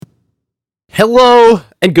Hello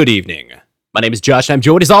and good evening. My name is Josh, and I'm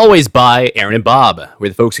joined as always by Aaron and Bob. We're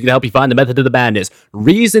the folks who can help you find the method of the madness,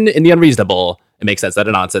 reason in the unreasonable, and make sense out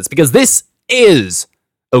of nonsense, because this is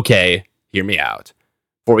okay. Hear me out.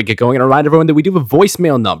 Before we get going, I remind everyone that we do have a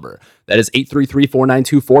voicemail number. That is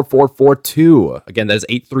 833-492-4442. Again, that is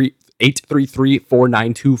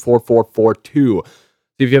 833-492-4442.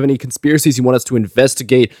 If you have any conspiracies you want us to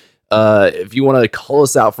investigate, if you want to call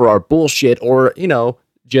us out for our bullshit, or,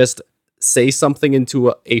 just say something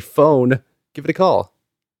into a phone, give it a call.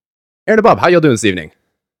 Aaron and Bob, how y'all doing this evening?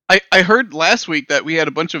 I heard last week that we had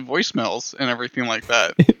a bunch of voicemails and everything like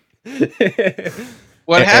that.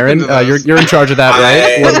 What happened Aaron, to those? you're in charge of that,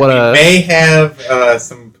 right? We may have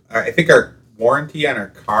some. I think our warranty on our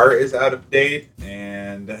car is out of date,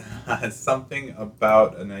 and something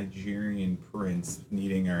about a Nigerian prince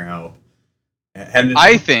needing our help. And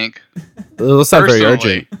I think, those sound very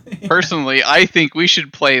urgent. Personally, I think we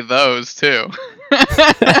should play those too.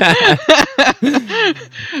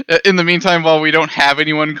 In the meantime, while we don't have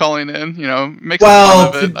anyone calling in, make some fun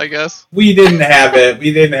of it, I guess. We didn't have it.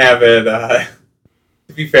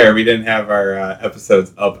 To be fair, we didn't have our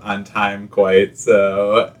episodes up on time quite,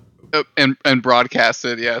 so. And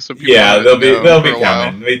broadcasted, yeah. So people they'll be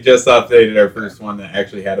coming. We just updated our first one that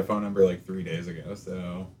actually had a phone number like 3 days ago,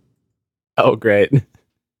 so. Oh, great.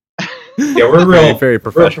 Yeah, we're real very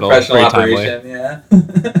professional. Real professional very operation, timely. Yeah.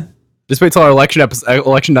 Just wait till our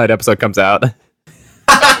election night episode comes out.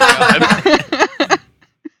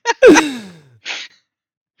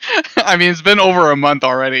 I mean, it's been over a month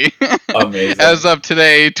already. Amazing. As of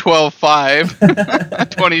today,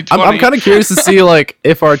 12/5/2020. I'm kind of curious to see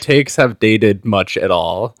if our takes have dated much at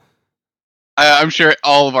all. I'm sure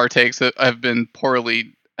all of our takes have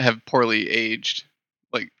poorly aged.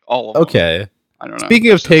 All of them. Okay. I don't know.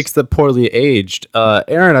 Speaking of takes that poorly aged,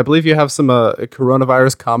 Aaron, I believe you have some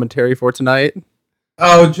coronavirus commentary for tonight.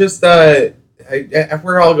 Oh, just we're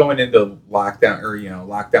all going into lockdown, or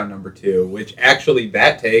lockdown number 2, which actually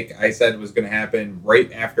that take I said was going to happen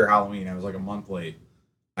right after Halloween. I was like a month late.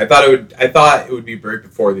 I thought it would be right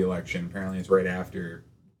before the election. Apparently, it's right after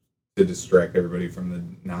to distract everybody from the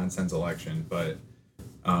nonsense election. But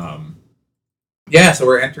yeah, so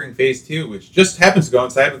we're entering phase 2, which just happens to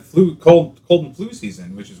coincide with cold and flu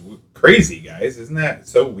season, which is crazy, guys. Isn't that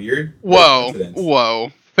so weird?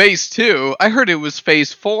 Whoa. Phase 2? I heard it was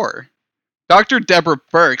phase 4. Dr. Deborah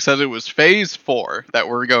Burke said it was phase 4 that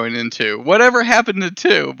we're going into. Whatever happened to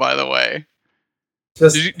 2, by the way?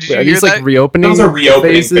 Just, did you are hear these that? reopening? Those are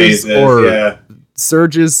reopening phases, or yeah.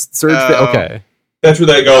 Surge. Okay. That's where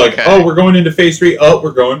they go okay. Oh, we're going into phase 3. Oh,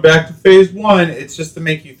 we're going back to phase 1. It's just to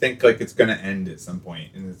make you think it's going to end at some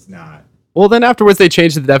point, and it's not. Well, then afterwards they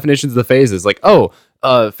changed the definitions of the phases.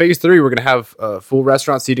 Phase 3, we're going to have full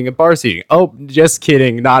restaurant seating and bar seating. Oh, just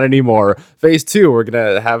kidding, not anymore. Phase 2, we're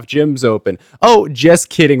going to have gyms open. Oh, just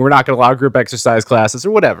kidding, we're not going to allow group exercise classes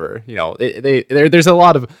or whatever. There's a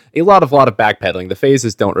lot of backpedaling. The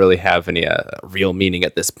phases don't really have any real meaning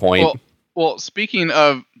at this point. Well, speaking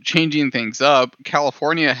of changing things up,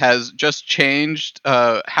 California has just changed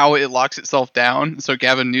how it locks itself down. So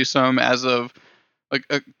Gavin Newsom, as of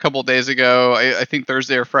a couple days ago, I think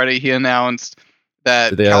Thursday or Friday, he announced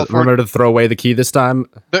that did they remember to throw away the key this time?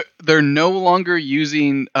 They're no longer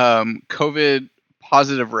using COVID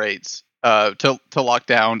positive rates to lock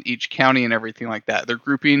down each county and everything like that. They're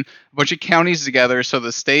grouping a bunch of counties together, so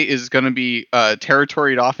the state is going to be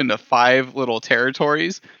territoried off into 5 little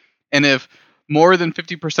territories. And if more than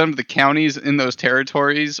 50% of the counties in those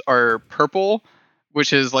territories are purple,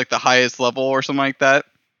 which is the highest level or something like that,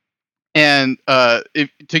 and to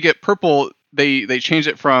get purple, they changed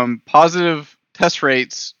it from positive test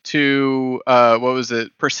rates to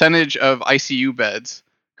percentage of ICU beds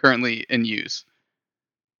currently in use.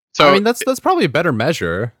 So I mean, that's probably a better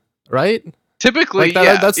measure, right? Typically,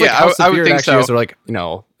 that's how severe I would think it actually so.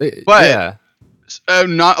 is, But yeah.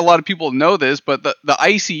 Not a lot of people know this, but the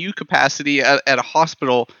ICU capacity at a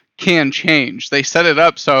hospital can change. They set it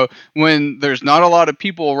up so when there's not a lot of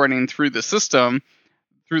people running through the system,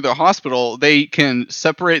 through the hospital, they can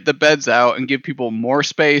separate the beds out and give people more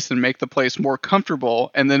space and make the place more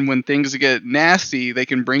comfortable. And then when things get nasty, they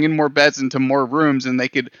can bring in more beds into more rooms, and they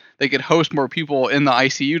could host more people in the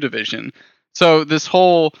ICU division. So this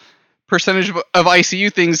whole percentage of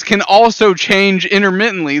ICU things can also change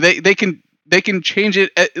intermittently. They can change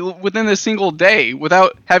it within a single day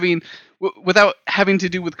without having to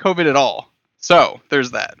do with COVID at all. So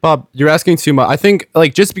there's that. Bob, you're asking too much. I think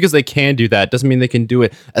just because they can do that doesn't mean they can do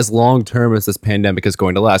it as long term as this pandemic is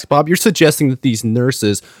going to last. Bob, you're suggesting that these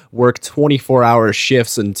nurses work 24-hour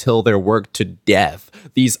shifts until they're worked to death.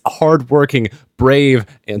 These hardworking, brave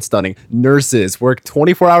and stunning nurses work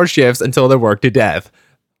 24-hour shifts until they're worked to death.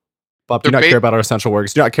 Bob, do you not care about our essential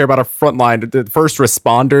workers? Do you not care about our frontline, the first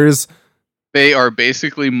responders? They are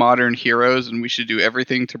basically modern heroes, and we should do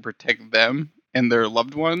everything to protect them and their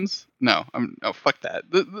loved ones. No, fuck that.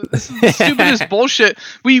 This is the stupidest bullshit.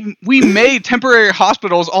 We made temporary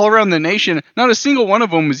hospitals all around the nation. Not a single one of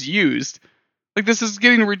them was used. Like, this is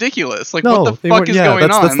getting ridiculous. Like, what the fuck is going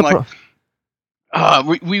on? Like,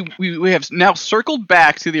 we have now circled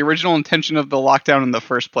back to the original intention of the lockdown in the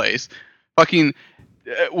first place. Fucking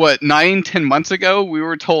 9-10 months ago, we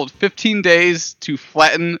were told 15 days to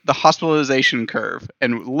flatten the hospitalization curve,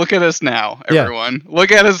 and look at us now, everyone. Yeah.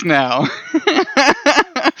 Look at us now.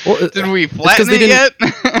 Well, did we flatten it yet?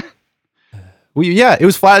 It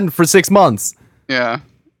was flattened for 6 months. Yeah,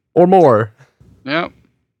 or more. Yep.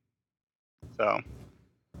 So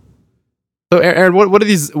Aaron,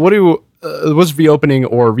 what's reopening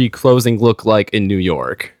or reclosing look like in New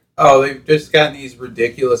York? Oh, they've just gotten these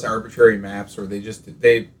ridiculous arbitrary maps where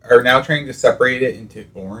they are now trying to separate it into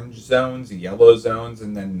orange zones, yellow zones,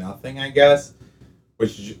 and then nothing, I guess.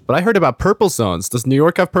 But I heard about purple zones. Does New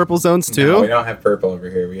York have purple zones too? No, we don't have purple over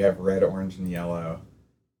here. We have red, orange, and yellow.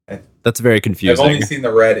 That's very confusing. I've only seen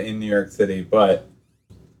the red in New York City, but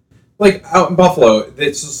like out in Buffalo,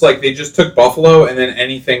 it's just like they just took Buffalo, and then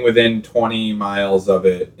anything within 20 miles of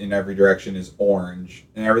it in every direction is orange,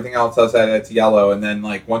 and everything else outside that's yellow. And then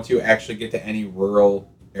like once you actually get to any rural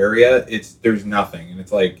area, there's nothing, and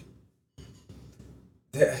it's like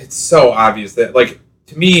it's so obvious that, like,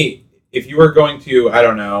 to me, if you were going to, I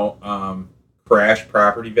don't know, crash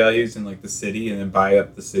property values in like the city and then buy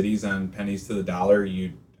up the cities on pennies to the dollar,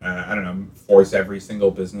 you'd I don't know, force every single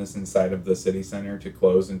business inside of the city center to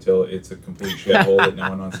close until it's a complete shithole that no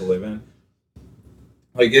one wants to live in.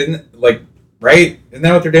 Like, right? Isn't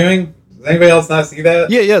that what they're doing? Does anybody else not see that?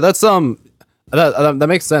 Yeah, that's that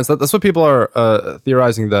makes sense. That's what people are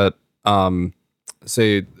theorizing that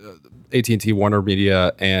say AT&T, Warner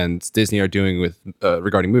Media, and Disney are doing with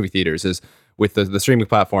regarding movie theaters is with the streaming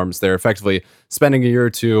platforms. They're effectively spending a year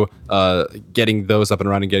or two getting those up and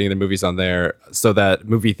running, getting the movies on there so that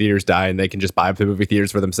movie theaters die and they can just buy up the movie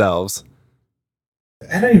theaters for themselves.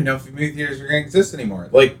 I don't even know if movie theaters are going to exist anymore.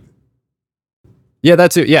 Like, yeah,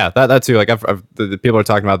 that too. Yeah, that too. Like, the people are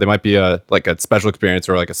talking about, they might be a special experience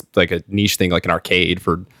or like a niche thing, like an arcade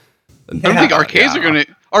for. I don't think arcades are going to.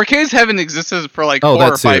 Arcades haven't existed for like 4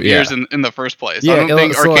 or 5 years in the first place. I don't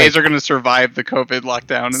think arcades are going to survive the COVID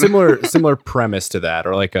lockdown. Similar premise to that,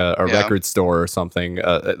 or like a record store or something.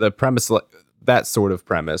 The premise, that sort of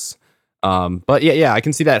premise. But yeah, I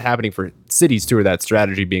can see that happening for cities too, or that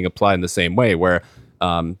strategy being applied in the same way, where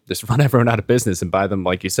just run everyone out of business and buy them,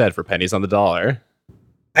 like you said, for pennies on the dollar.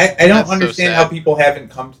 I don't understand how people haven't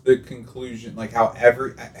come to the conclusion, like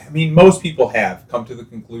most people have come to the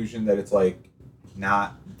conclusion that it's like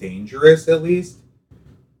not dangerous, at least,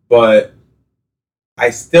 but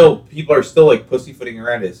people are still like pussyfooting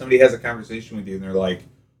around it. Somebody has a conversation with you and they're like,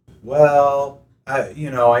 well, I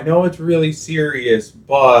know it's really serious,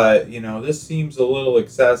 but this seems a little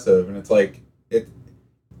excessive. And it's like,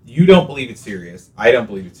 you don't believe it's serious. I don't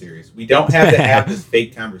believe it's serious. We don't have to have this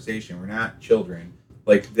fake conversation. We're not children.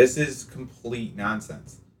 Like, this is complete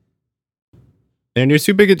nonsense. And you're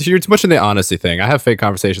too much in the honesty thing. I have fake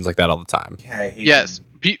conversations like that all the time. Yeah, I hate yes.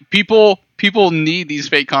 People need these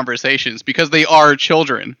fake conversations because they are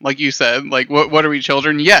children. Like you said, like, what are we,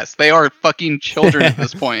 children? Yes, they are fucking children at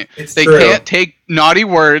this point. They true. Can't take naughty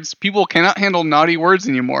words. People cannot handle naughty words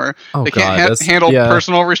anymore. They can't handle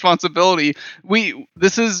personal responsibility.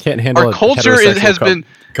 Our culture has been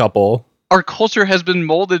couple. Our culture has been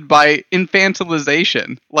molded by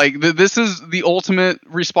infantilization. Like, this is the ultimate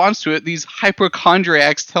response to it. These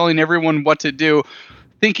hypochondriacs telling everyone what to do,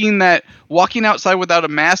 thinking that walking outside without a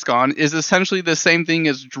mask on is essentially the same thing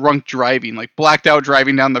as drunk driving, like blacked out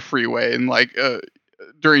driving down the freeway and like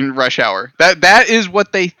during rush hour. That is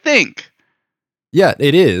what they think. Yeah,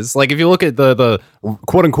 it is. Like, if you look at the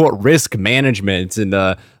quote unquote risk management and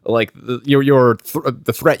the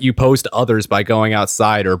threat you pose to others by going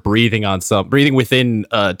outside or breathing within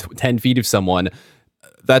 10 feet of someone,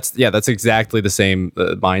 that's exactly the same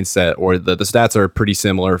mindset. Or the stats are pretty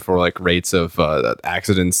similar for like rates of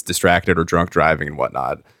accidents, distracted or drunk driving and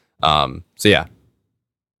whatnot. So yeah.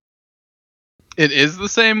 It is the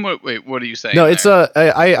same? Wait, what are you saying? No, it's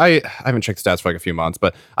I haven't checked stats for like a few months,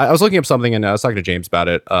 but I was looking up something and I was talking to James about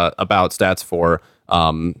it, about stats for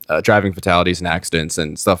driving fatalities and accidents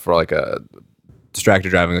and stuff for like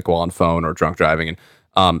distracted driving, like while on phone or drunk driving.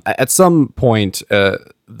 And at some point, the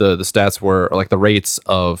stats were, or like the rates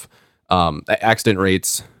of accident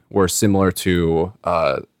rates were similar to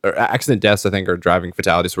or accident deaths, I think, or driving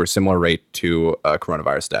fatalities were a similar rate to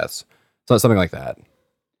coronavirus deaths. So something like that.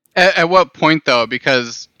 At what point though?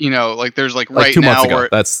 Because like there's like right 2 months now ago. where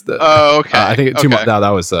That's the. oh okay. I think 2 months. Okay. No, that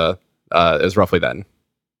was it was roughly then.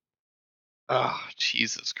 Oh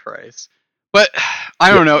Jesus Christ! But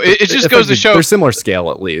I don't know. It just goes to show there's similar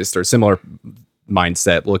scale at least, or similar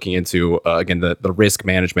mindset looking into again the risk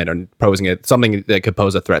management and posing it something that could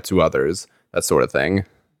pose a threat to others, that sort of thing.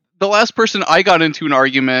 the last person I got into an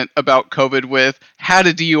argument about COVID with had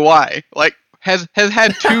a DUI. Like has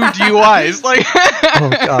had 2 DUIs. Like,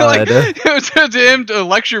 oh god, to him to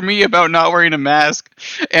lecture me about not wearing a mask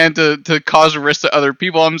and to cause risk to other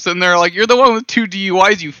people. I'm sitting there like, you're the one with 2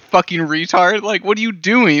 DUIs, you fucking retard. Like, what are you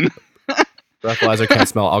doing? breathalyzer can't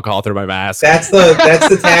smell alcohol through my mask. That's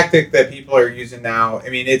the tactic that people are using now. I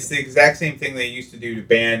mean, it's the exact same thing they used to do to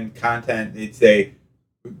ban content. They'd say,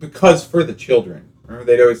 because for the children. Remember,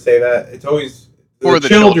 they'd always say that. It's always the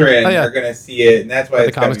children are going to see it, and that's why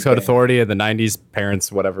the Comics Code Authority and the '90s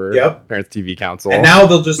Parents whatever. Yep. Parents TV Council. And now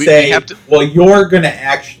they'll just say, well, you're going to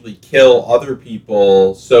actually kill other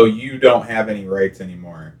people, so you don't have any rights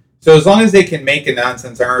anymore. So as long as they can make a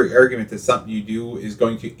nonsense argument that something you do is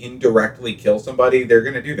going to indirectly kill somebody, they're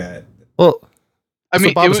going to do that. Well, I mean,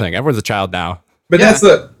 what Bob was saying. Everyone's a child now. But that's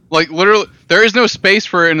like literally, there is no space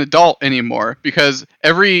for an adult anymore because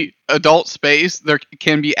every adult space there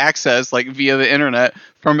can be accessed like via the internet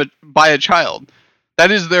by a child.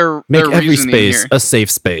 That is their every space here. A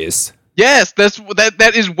safe space. Yes,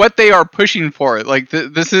 that is what they are pushing for. Like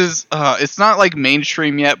this is it's not like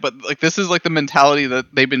mainstream yet, but like this is like the mentality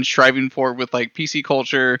that they've been striving for with like PC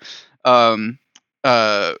culture. Oh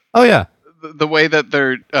yeah. The way that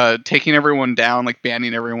they're taking everyone down, like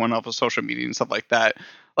banning everyone off of social media and stuff like that.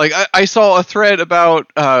 Like I saw a thread about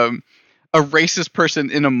a racist person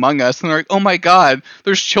in Among Us, and they're like, "Oh my God,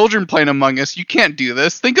 there's children playing Among Us. You can't do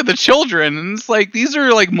this. Think of the children." And it's like these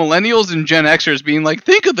are like millennials and Gen Xers being like,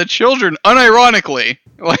 "Think of the children," unironically.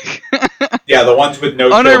 Like, yeah, the ones with no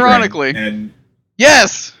unironically, children and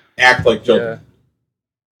yes, act like children.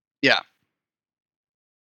 Yeah.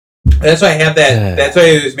 That's why I have that. That's why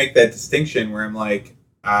I always make that distinction where I'm like,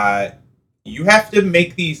 you have to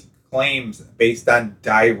make these claims based on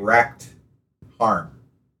direct harm.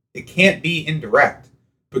 It can't be indirect,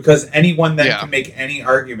 because anyone then can make any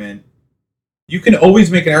argument. You can always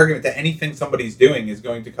make an argument that anything somebody's doing is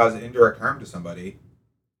going to cause indirect harm to somebody,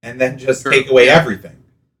 and then just take away everything.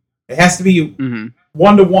 It has to be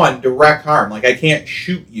one-to-one direct harm. Like, I can't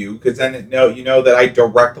shoot you because then you know that I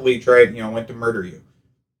directly went to murder you.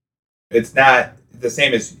 It's not the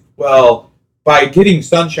same as, well, by getting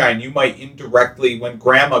sunshine, you might indirectly, when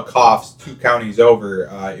grandma coughs 2 counties over,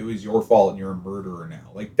 it was your fault and you're a murderer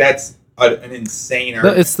now. Like, that's an insane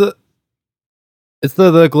argument. It's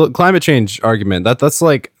the climate change argument. That's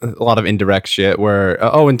like a lot of indirect shit where,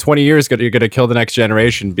 in 20 years, you're going to kill the next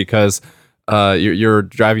generation because you're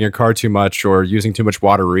driving your car too much or using too much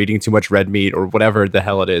water or eating too much red meat or whatever the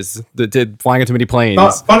hell it is. Flying on too many planes.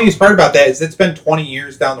 The funniest part about that is it's been 20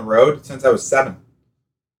 years down the road since I was 7.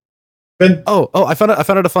 I found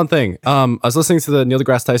out a fun thing. I was listening to the Neil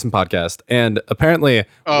deGrasse Tyson podcast, and apparently,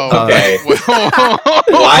 okay,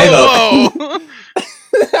 why though?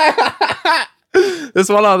 this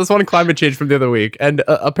one climate change from the other week, and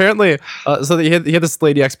apparently, so he had this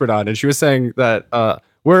lady expert on, and she was saying that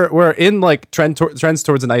we're in like trends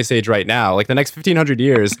towards an ice age right now. Like the next 1,500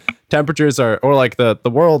 years, temperatures the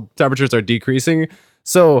world temperatures are decreasing.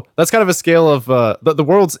 So that's kind of a scale of the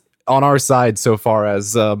world's on our side so far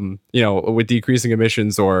as with decreasing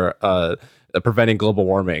emissions or preventing global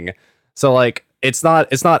warming. So like it's not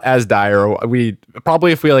as dire. We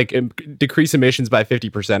probably, if we like decrease emissions by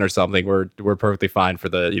 50% or something, we're perfectly fine for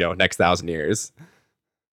the next 1,000 years.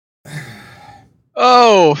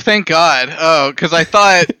 Oh, thank God. Oh, because I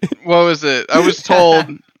thought, what was it? I was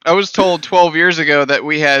told 12 years ago that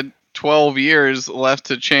we had 12 years left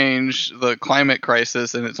to change the climate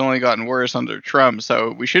crisis, and it's only gotten worse under Trump.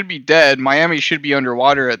 So we should be dead. Miami should be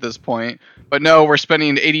underwater at this point. But no, we're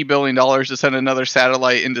spending $80 billion to send another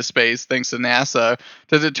satellite into space, thanks to NASA,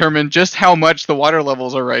 to determine just how much the water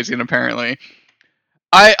levels are rising, apparently.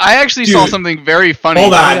 I actually saw something very funny.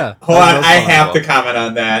 Hold on. I have to comment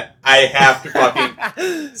on that. I have to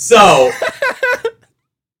fucking... So...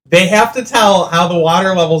 They have to tell how the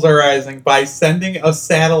water levels are rising by sending a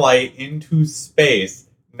satellite into space,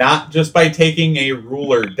 not just by taking a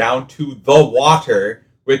ruler down to the water,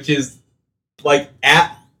 which is like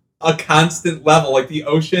at a constant level. Like the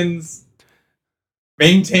oceans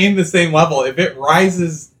maintain the same level. If it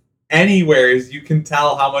rises anywhere, you can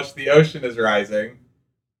tell how much the ocean is rising.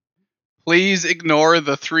 please ignore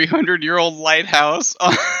the 300-year-old lighthouse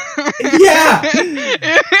Yeah.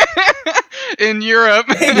 in Europe.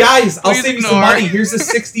 Hey guys, I'll Please save you some ignore. money. Here's a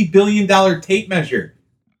 $60 billion tape measure.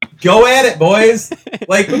 Go at it, boys.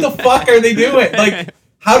 Like, what the fuck are they doing? Like,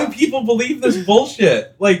 how do people believe this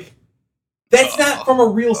bullshit? Like, that's not from a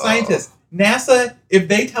real scientist. NASA, if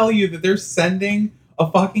they tell you that they're sending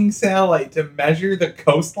a fucking satellite to measure the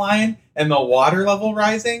coastline and the water level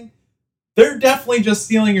rising, they're definitely just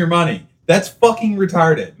stealing your money. That's fucking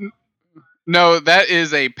retarded. No, that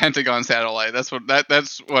is a Pentagon satellite. That's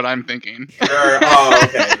what I'm thinking. Sure. Oh,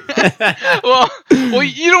 okay. well,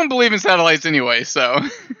 you don't believe in satellites anyway, so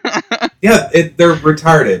Yeah, they're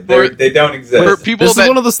retarded. They don't exist. for people This that is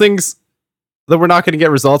one of those things that we're not going to get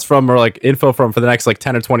results from or like info from for the next like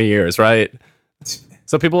 10 or 20 years, right?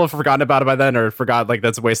 So people have forgotten about it by then, or forgot like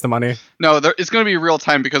that's a waste of money. no, it's going to be real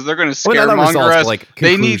time because they're going to Well, not scaremonger results, but, us. like,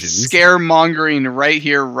 They need conclusions. scaremongering right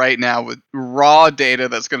here, right now, with raw data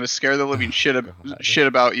that's going to scare the living shit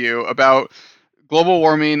about you, about global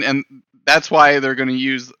warming, and that's why they're going to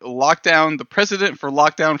use lockdown. The precedent for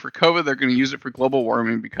lockdown for COVID, they're going to use it for global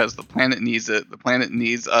warming because the planet needs it. The planet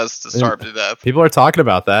needs us to starve to death. People are talking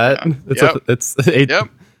about that. Yeah. Yep. Yep.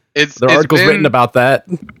 There are articles written about that,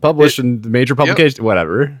 published in major Yep. publications,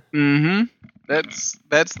 whatever. Mm-hmm. That's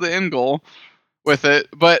the end goal with it.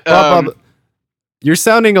 But Bob, you're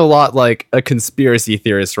sounding a lot like a conspiracy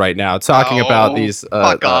theorist right now, talking about these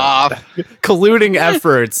fuck off. colluding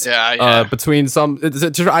efforts Yeah. between some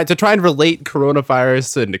to try and relate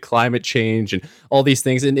coronavirus and climate change and all these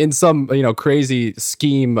things in some crazy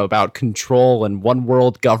scheme about control and one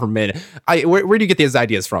world government. Where do you get these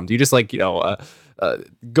ideas from? Do you just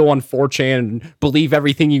go on 4chan and believe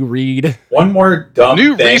everything you read? One more dumb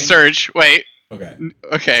New thing. research. Wait.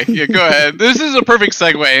 Okay. Yeah, go ahead. This is a perfect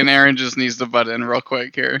segue, and Aaron just needs to butt in real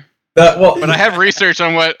quick here. Well, But I have research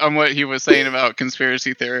on what he was saying about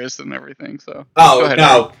conspiracy theorists and everything. So oh go ahead,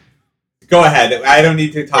 no, go ahead. I don't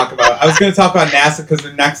need to talk about. I was going to talk about NASA because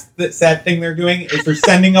the next sad thing they're doing is they're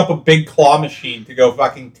sending up a big claw machine to go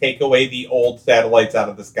fucking take away the old satellites out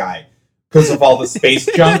of the sky because of all the space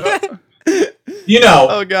junk.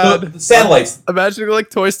 Oh, God. the satellites. Imagine like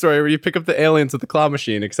Toy Story where you pick up the aliens with the claw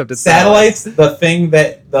machine, except it's Satellites, the thing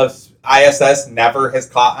that the ISS never has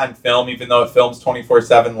caught on film, even though it films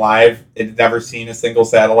 24/7 live, it's never seen a single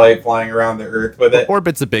satellite flying around the Earth with it.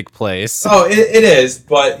 Orbit's a big place. Oh, it is,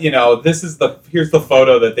 but here's the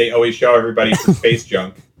photo that they always show everybody for space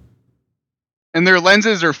junk. And their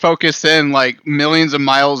lenses are focused in like millions of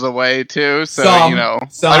miles away too. So Some,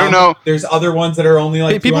 I don't know. There's other ones that are only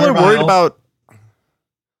like People are 200 worried miles. about.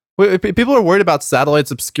 People are worried about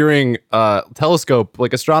satellites obscuring telescope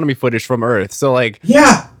like astronomy footage from Earth. So like,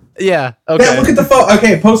 Yeah. okay. Look at the photo.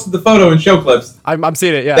 Okay, I posted the photo in show clips. I'm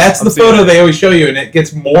seeing it. Yeah, That's I'm the seeing photo it. they always show you, and it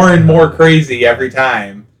gets more and more crazy every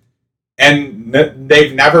time. And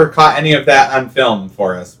they've never caught any of that on film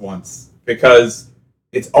for us once because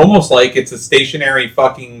it's almost like it's a stationary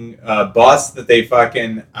fucking bus that they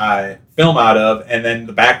fucking film out of, and then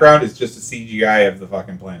the background is just a CGI of the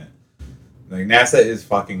fucking planet. Like, NASA is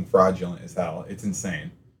fucking fraudulent as hell. It's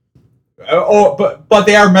insane. But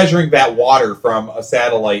they are measuring that water from a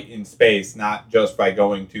satellite in space, not just by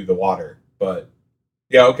going to the water. But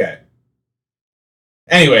yeah, okay.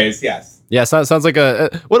 Anyways, yes. Yeah, sounds like a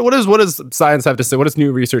what does science have to say? What does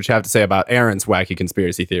new research have to say about Aaron's wacky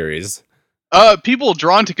conspiracy theories? People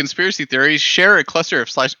drawn to conspiracy theories share a cluster of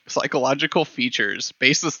psychological features.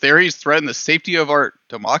 Baseless theories threaten the safety of our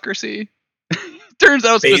democracy. Turns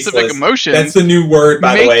out specific Baseless. emotions That's the new word,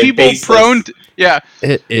 by the make way. people Baseless. prone to, yeah.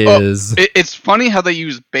 It is. It's funny how they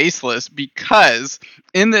use baseless because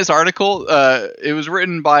in this article, it was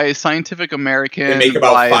written by Scientific American. They make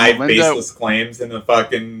about by 5 Melinda. baseless claims in the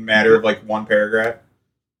fucking matter of like one paragraph.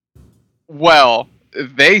 Well,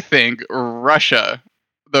 they think Russia,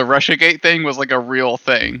 the Russiagate thing was like a real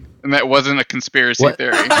thing, and that wasn't a conspiracy What?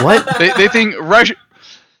 theory. What? They think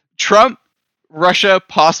Russia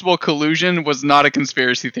possible collusion was not a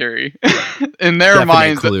conspiracy theory in their Definite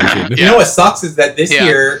minds. collusion. You know what sucks is that this Yeah.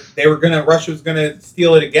 year Russia was gonna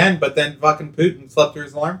steal it again, but then fucking Putin slept through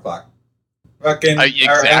his alarm clock. Fucking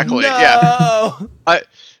Exactly. No. Yeah.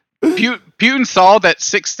 Putin saw that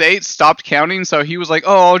 6 states stopped counting, so he was like,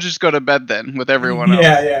 "Oh, I'll just go to bed then with everyone else."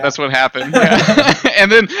 Yeah. That's what happened. Yeah.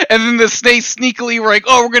 and then the states sneakily were like,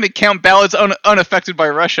 "Oh, we're going to count ballots unaffected by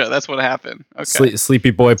Russia." That's what happened. Okay. Sleepy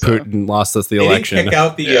boy So- Putin lost us the They election. didn't kick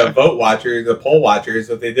out the Yeah. vote watchers, the poll watchers.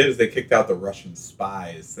 What they did is they kicked out the Russian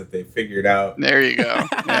spies that they figured out. There you go.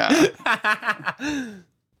 Yeah.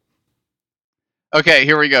 Okay,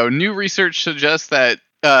 here we go. New research suggests that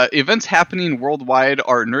events happening worldwide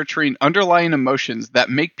are nurturing underlying emotions that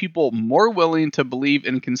make people more willing to believe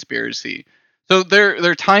in conspiracy. So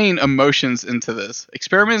they're tying emotions into this.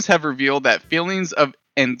 Experiments have revealed that feelings of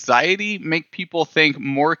anxiety make people think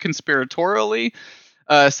more conspiratorially.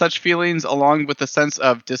 Such feelings, along with a sense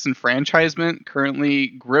of disenfranchisement, currently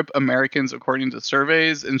grip Americans, according to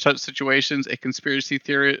surveys. In such situations, a conspiracy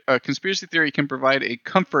theory can provide a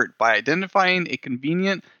comfort by identifying a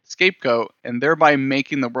convenient scapegoat and thereby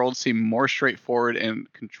making the world seem more straightforward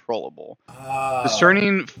and controllable.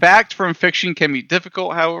 Discerning fact from fiction can be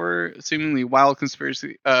difficult, however, seemingly wild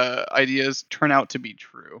conspiracy ideas turn out to be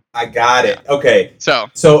true. I got it. Okay. So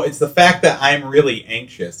it's the fact that I'm really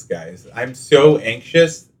anxious, guys. I'm so anxious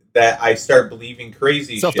that I start believing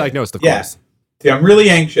crazy shit. Self-diagnosed, of course. Yeah. I'm really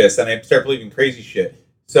anxious and I start believing crazy shit.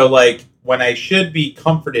 So, like, when I should be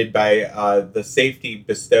comforted by the safety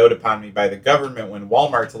bestowed upon me by the government when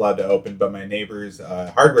Walmart's allowed to open, but my neighbor's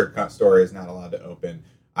hardware store is not allowed to open,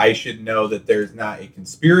 I should know that there's not a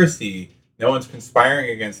conspiracy. No one's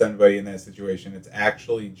conspiring against anybody in that situation. It's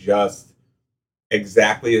actually just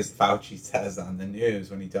exactly as Fauci says on the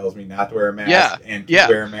news when he tells me not to wear a mask and to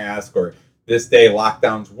wear a mask, or this day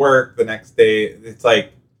lockdowns work, the next day it's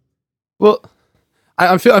like... Well,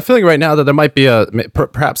 I'm feeling right now that there might be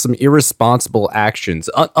perhaps some irresponsible actions,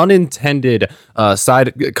 unintended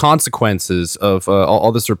side consequences of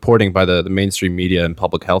all this reporting by the mainstream media and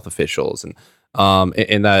public health officials, and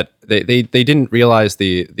in that they didn't realize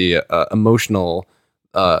the emotional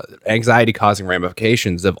anxiety causing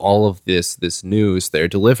ramifications of all of this news they're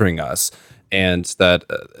delivering us, and that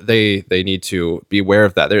they need to be aware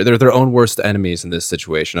of that. They're their own worst enemies in this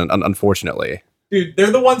situation, unfortunately. Dude,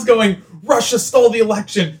 they're the ones going, Russia stole the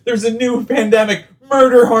election, there's a new pandemic,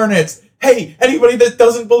 murder hornets. Hey, anybody that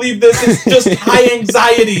doesn't believe this is just high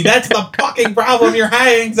anxiety. That's the fucking problem. You're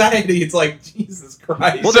high anxiety. It's like, Jesus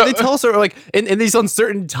Christ. Well, they tell us, like, in these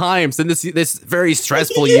uncertain times, in this very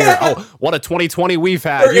stressful year. Oh, what a 2020 we've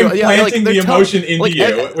had. They're implanting the emotion into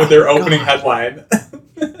you with their opening headline.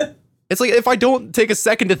 It's like, if I don't take a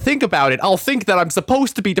second to think about it, I'll think that I'm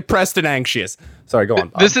supposed to be depressed and anxious. Sorry, go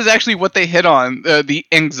on. This is actually what they hit on, the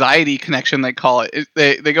anxiety connection, they call it.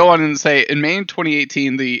 They go on and say, in May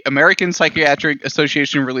 2018, the American Psychiatric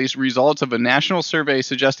Association released results of a national survey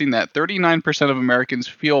suggesting that 39% of Americans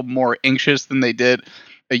feel more anxious than they did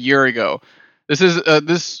a year ago.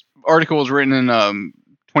 This article was written in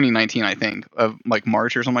 2019, I think, of like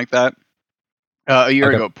March or something like that, a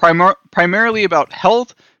year ago. Primarily about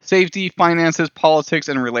health, safety, finances, politics,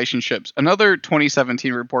 and relationships. Another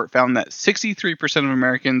 2017 report found that 63% of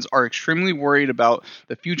Americans are extremely worried about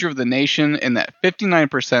the future of the nation, and that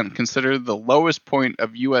 59% consider the lowest point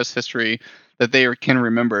of U.S. history that they can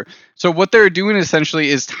remember. So what they're doing essentially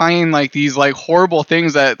is tying like these like horrible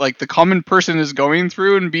things that like the common person is going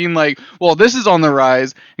through and being like, well, this is on the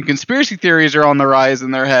rise and conspiracy theories are on the rise in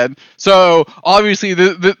their head. So obviously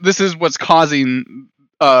this is what's causing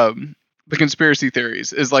the conspiracy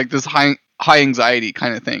theories, is like this high anxiety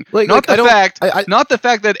kind of thing. Not the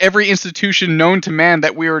fact that every institution known to man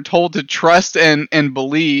that we were told to trust and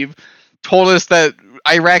believe told us that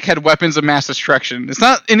Iraq had weapons of mass destruction. It's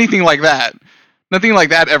not anything like that. Nothing like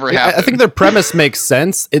that ever happened. I think their premise makes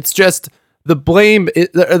sense. It's just the blame.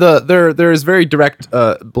 There is very direct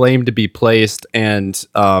blame to be placed, and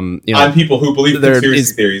on people who believe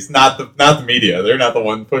conspiracy theories, not the media. They're not the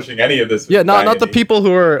one pushing any of this. Yeah, not the people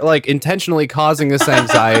who are like intentionally causing this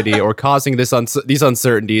anxiety or causing these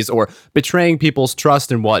uncertainties or betraying people's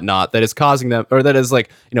trust and whatnot. That is causing them, or that is like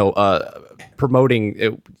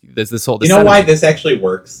promoting this whole. Why this actually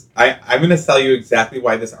works? I'm going to tell you exactly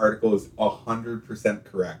why this article is 100%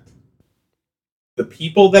 correct. The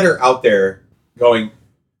people that are out there going,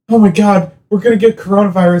 oh my God, we're going to get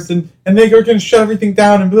coronavirus and they are going to shut everything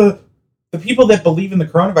down and blah. The people that believe in the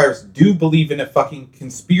coronavirus do believe in a fucking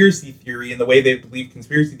conspiracy theory in the way they believe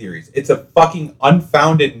conspiracy theories. It's a fucking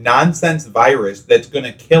unfounded nonsense virus that's going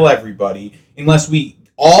to kill everybody unless we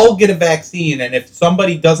all get a vaccine. And if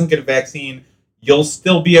somebody doesn't get a vaccine, you'll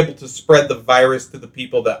still be able to spread the virus to the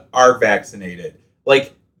people that are vaccinated.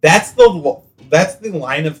 Like, that's the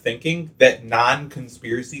line of thinking that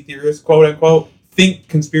non-conspiracy theorists, quote unquote, think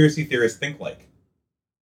conspiracy theorists think like.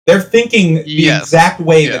 They're thinking the exact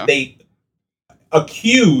way that they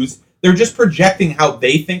accuse. They're just projecting how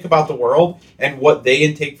they think about the world and what they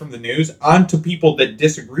intake from the news onto people that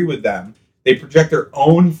disagree with them. They project their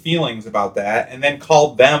own feelings about that and then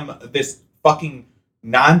call them this fucking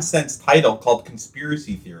nonsense title called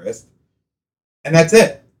conspiracy theorist. And that's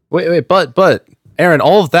it. Wait, but Aaron,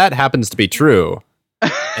 all of that happens to be true.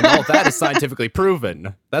 And all of that is scientifically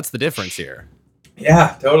proven. That's the difference here.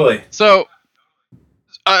 Yeah, totally. So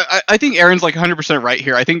I think Aaron's like 100% right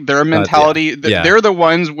here. I think their mentality, yeah. they're the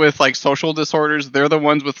ones with like social disorders. They're the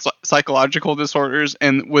ones with psychological disorders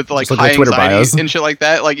and with like Just look high at Twitter anxiety bios. and shit like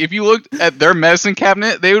that. Like if you looked at their medicine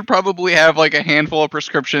cabinet, they would probably have like a handful of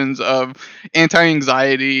prescriptions of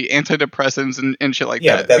anti-anxiety, antidepressants, and shit like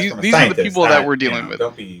Yeah, that. but that's from a These are the scientist, people that not, we're dealing with.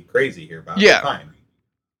 Don't be crazy here about it. Yeah. Fine.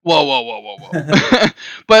 Whoa.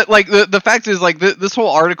 But like the fact is like this whole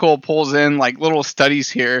article pulls in like little studies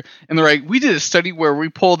here, and they're like, we did a study where we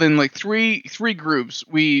pulled in like three groups.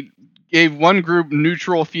 We gave one group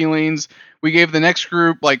neutral feelings, we gave the next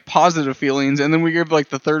group like positive feelings, and then we gave like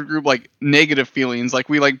the third group like negative feelings. Like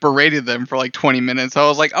we like berated them for like 20 minutes. I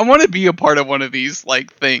was like, I want to be a part of one of these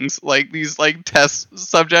like things, like these like test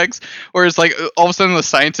subjects, where it's like all of a sudden the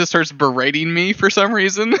scientist starts berating me for some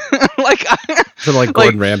reason. Like So like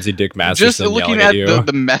Gordon Ramsay, Dick Masterson, just looking yelling at you.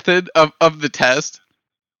 the method of the test,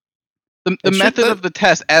 the method of the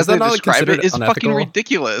test as they describe it is fucking unethical?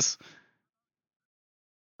 ridiculous.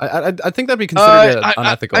 I think that'd be considered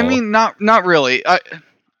unethical. I mean, not really.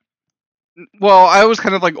 Well, I was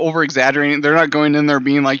kind of like over exaggerating. They're not going in there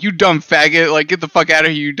being like, "You dumb faggot!" Like, get the fuck out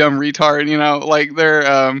of here, you dumb retard. You know, like they're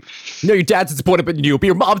No, your dad's disappointed in you, but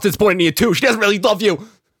your mom's disappointed in you too. She doesn't really love you.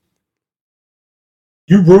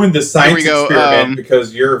 You ruined the science Here we go, experiment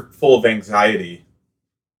because you're full of anxiety.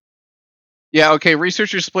 Yeah, okay.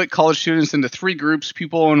 Researchers split college students into three groups.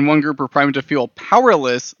 People in one group were primed to feel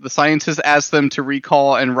powerless. The scientists asked them to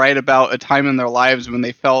recall and write about a time in their lives when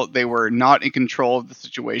they felt they were not in control of the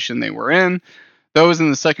situation they were in. Those in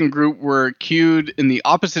the second group were cued in the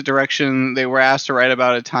opposite direction. They were asked to write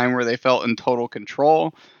about a time where they felt in total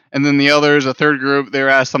control. And then the others, a third group, they were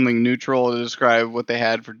asked something neutral to describe what they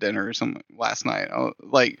had for dinner or something last night.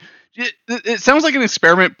 Like, it sounds like an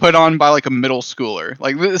experiment put on by like a middle schooler.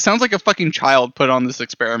 Like it sounds like a fucking child put on this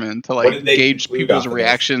experiment to like gauge people's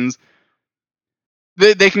reactions.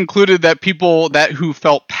 They concluded that people who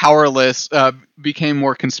felt powerless became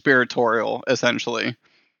more conspiratorial, essentially.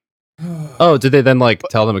 Oh, did they then like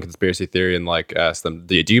tell them a conspiracy theory and like ask them,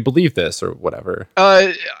 do you believe this or whatever?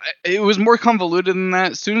 It was more convoluted than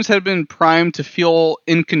that. Students had been primed to feel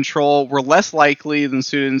in control, were less likely than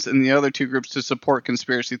students in the other two groups to support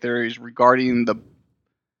conspiracy theories regarding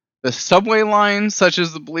the subway line, such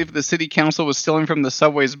as the belief that the city council was stealing from the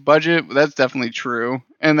subway's budget. That's definitely true,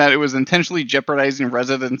 and that it was intentionally jeopardizing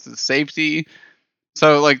residents' safety.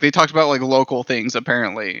 So like they talked about like local things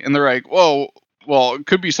apparently, and they're like, whoa. Well, it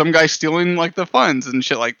could be some guy stealing like the funds and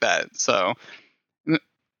shit like that. So,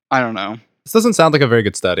 I don't know. This doesn't sound like a very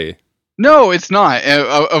good study. No, it's not,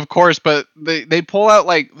 of course. But they pull out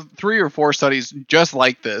like 3 or 4 studies just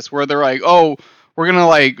like this, where they're like, oh, we're gonna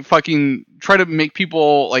like fucking try to make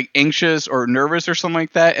people like anxious or nervous or something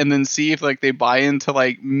like that, and then see if like they buy into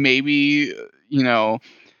like maybe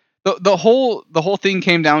The whole thing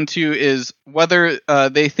came down to is whether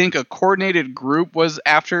they think a coordinated group was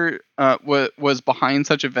was behind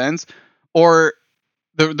such events, or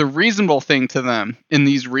the reasonable thing to them in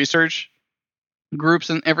these research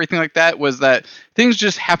groups and everything like that was that things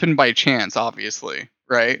just happened by chance, obviously,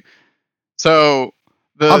 right? So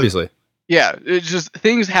Obviously. Yeah, it's just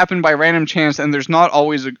things happen by random chance, and there's not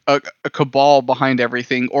always a cabal behind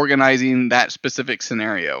everything organizing that specific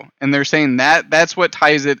scenario. And they're saying that's what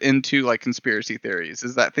ties it into like conspiracy theories,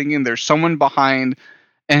 is that thinking there's someone behind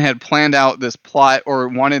and had planned out this plot or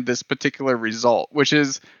wanted this particular result, which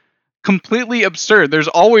is completely absurd. There's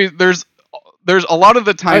a lot of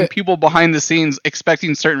the time people behind the scenes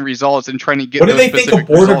expecting certain results and trying to get. What do they think a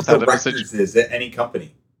board of directors is at any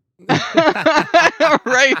company?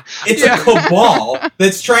 Right, it's a cabal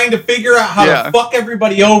that's trying to figure out how to fuck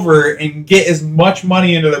everybody over and get as much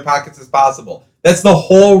money into their pockets as possible. That's the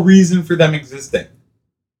whole reason for them existing.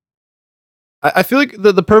 I feel like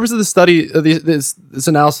the purpose of the study, this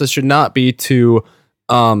analysis, should not be to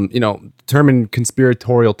determine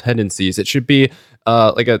conspiratorial tendencies. It should be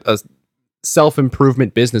like a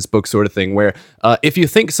self-improvement business book sort of thing, where if you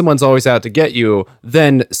think someone's always out to get you,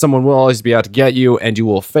 then someone will always be out to get you and you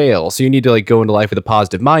will fail. So you need to like go into life with a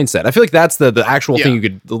positive mindset. I feel like that's the actual thing you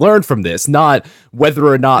could learn from this, not whether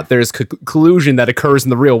or not there's collusion that occurs in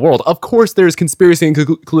the real world. Of course there's conspiracy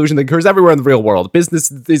and collusion that occurs everywhere in the real world. Business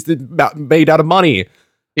is made out of money.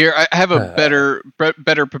 Here, I have a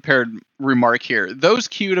better prepared remark here. Those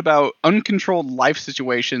cued about uncontrolled life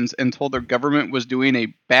situations and told their government was doing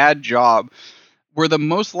a bad job were the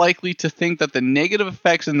most likely to think that the negative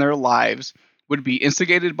effects in their lives would be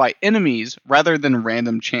instigated by enemies rather than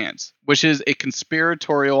random chance, which is a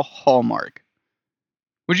conspiratorial hallmark.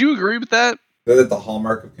 Would you agree with that? Is that the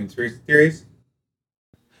hallmark of conspiracy theories?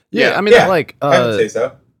 Yeah, I mean, I would say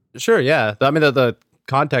so. Sure, yeah. I mean, the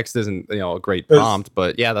context isn't a great 'Cause- prompt,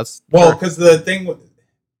 but yeah, that's Well, sure. because the thing,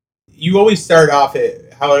 you always start off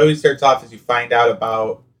how it always starts off is you find out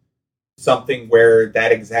about something where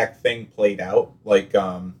that exact thing played out, like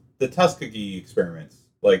the Tuskegee experiments.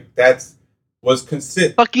 Like was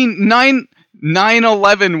considered. Fucking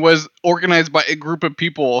 9/11 was organized by a group of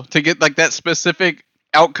people to get like that specific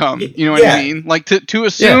outcome. You know what Yeah. I mean? Like to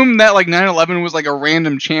assume that like 9/11 was like a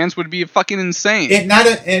random chance would be fucking insane. And not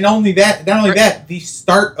only that, the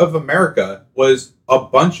start of America was a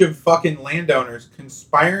bunch of fucking landowners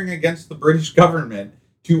conspiring against the British government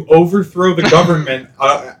to overthrow the government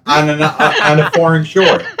on a foreign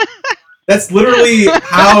shore. That's literally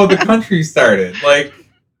how the country started. Like,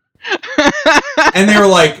 and they were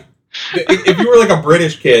like, if you were like a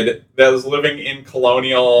British kid that was living in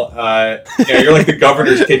colonial, you're like the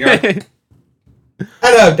governor's kid. You're like,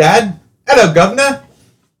 hello, Dad. Hello, Governor.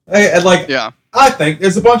 Yeah. I think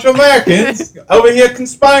there's a bunch of Americans over here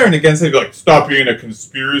conspiring against it. Like, stop being a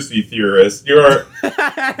conspiracy theorist. You're,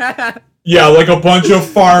 yeah, like a bunch of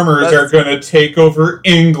farmers are going to take over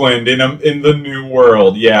England in the New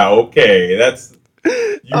World. Yeah, okay.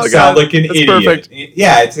 You sound like an idiot. Perfect.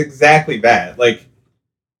 Yeah, it's exactly that. Like,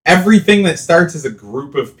 everything that starts as a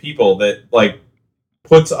group of people that, like,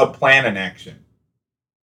 puts a plan in action.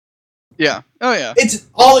 Yeah. Oh yeah. It's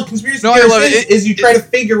all a conspiracy No, I love theorist it. is you try to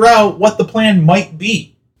figure out what the plan might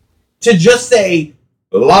be. To just say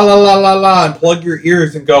la la la la la and plug your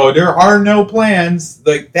ears and go, there are no plans,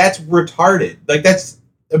 like that's retarded. Like that's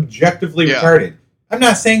objectively retarded. I'm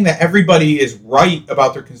not saying that everybody is right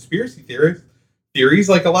about their conspiracy theories.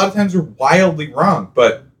 Like a lot of times are wildly wrong,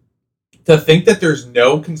 but to think that there's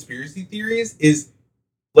no conspiracy theories is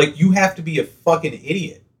like you have to be a fucking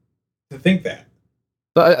idiot to think that.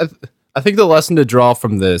 So I think the lesson to draw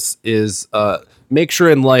from this is make sure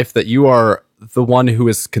in life that you are the one who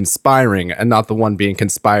is conspiring and not the one being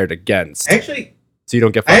conspired against. Actually, so you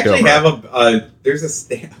don't get I fucked over. have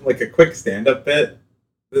there's a quick stand-up bit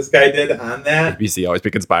this guy did on that. ABC always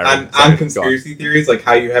be conspiring. On conspiracy theories, like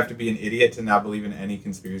how you have to be an idiot to not believe in any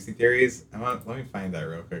conspiracy theories. Let me find that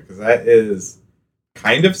real quick, because that is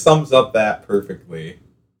kind of sums up that perfectly.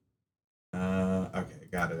 Okay,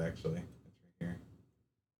 got it actually. Here.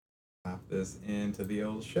 Pop this into the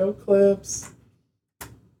old show clips.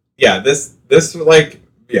 Yeah, this like,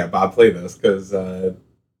 yeah, Bob, play this, because Oh,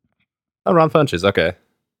 Ron Funches, okay.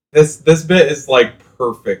 this bit is like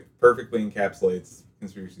perfectly encapsulates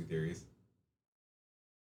conspiracy theories.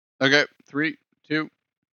 Okay. 3, 2.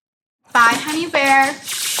 Bye, honey bear.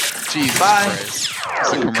 Jesus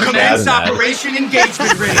Christ. Commence Operation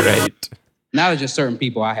Engagement Ready. Right. Now there's just certain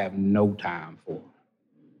people I have no time for.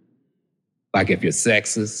 Like if you're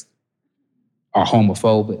sexist or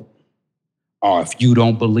homophobic, or if you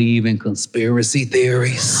don't believe in conspiracy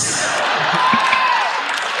theories.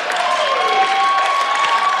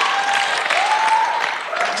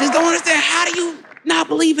 Just don't understand, how do you not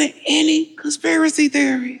believe in any conspiracy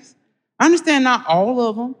theories? I understand not all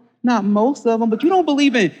of them, not most of them, but you don't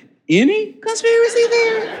believe in any conspiracy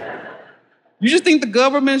theory? You just think the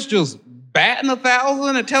government's just batting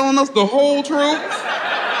 1,000 and telling us the whole truth?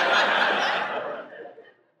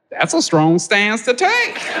 That's a strong stance to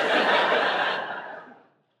take.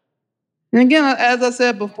 And again, as I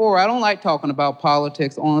said before, I don't like talking about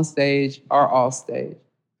politics on stage or off stage.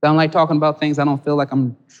 I don't like talking about things I don't feel like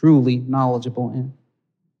I'm truly knowledgeable in.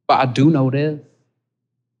 But I do know this.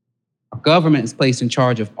 Our government is placed in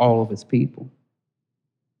charge of all of its people.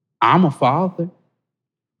 I'm a father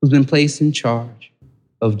who's been placed in charge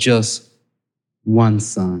of just one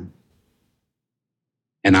son.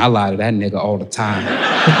 And I lie to that nigga all the time.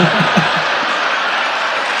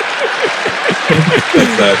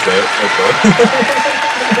 That's it.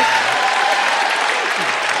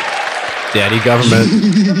 Daddy government.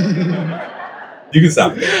 You can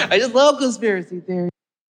stop there. I just love conspiracy theories.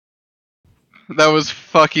 That was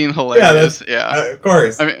fucking hilarious. Yeah. Of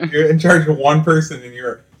course. I mean- you're in charge of one person, and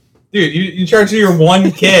you're in charge of your one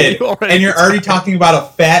kid, and you're already talking about a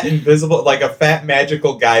fat invisible, like a fat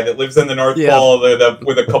magical guy that lives in the North Pole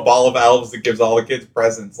with a cabal of elves that gives all the kids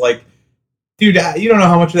presents. Like, dude, you don't know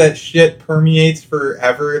how much of that shit permeates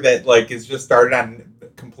forever that like is just started on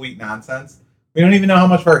complete nonsense. We don't even know how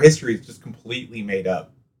much of our history is just completely made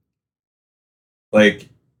up. Like,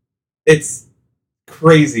 it's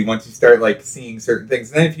crazy once you start like seeing certain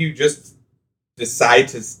things. And then if you just decide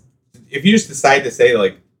to say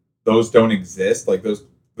like those don't exist, like those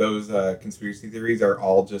conspiracy theories are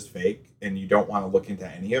all just fake, and you don't want to look into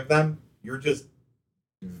any of them, you're just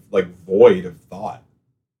like void of thought.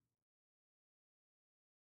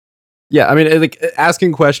 Yeah, I mean, like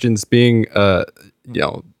asking questions, being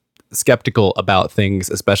skeptical about things,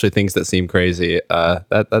 especially things that seem crazy.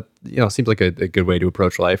 That seems like a good way to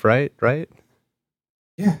approach life, right? Right?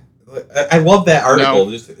 Yeah. I love that article.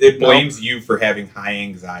 No. Just it blames you for having high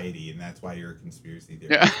anxiety, and that's why you're a conspiracy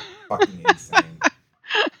theorist. Yeah. Fucking insane.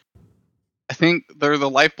 I think they're the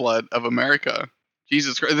lifeblood of America.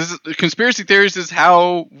 Jesus Christ. Conspiracy theories is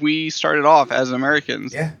how we started off as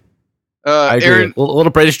Americans. Yeah. I agree. Aaron, Little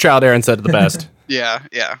British child Aaron said it the best. yeah.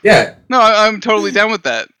 Yeah. No, I'm totally down with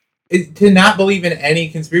that. To not believe in any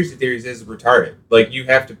conspiracy theories is retarded. Like, you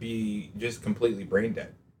have to be just completely brain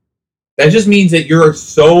dead. That just means that you're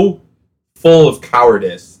so full of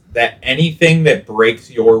cowardice that anything that breaks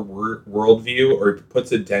your worldview or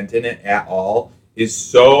puts a dent in it at all is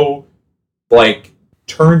so, like,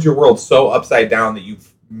 turns your world so upside down that you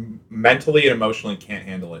mentally and emotionally can't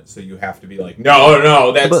handle it. So you have to be like,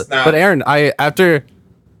 no, that's not. But Aaron, after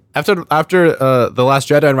the Last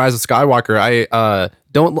Jedi and Rise of Skywalker,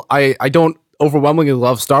 I don't overwhelmingly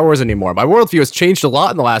love Star Wars anymore. My worldview has changed a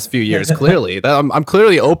lot in the last few years. Clearly, I'm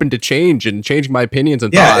clearly open to change and changing my opinions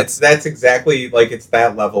and thoughts. That's exactly like it's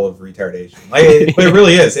that level of retardation. Like, it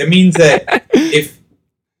really is. It means that if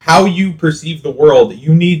how you perceive the world,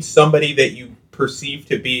 you need somebody that you perceive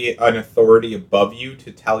to be an authority above you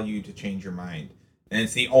to tell you to change your mind. And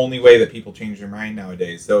it's the only way that people change their mind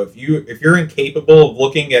nowadays. So if you're incapable of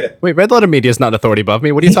looking at it, Wait, Red Letter Media is not an authority above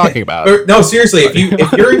me. What are you talking about? No, seriously, if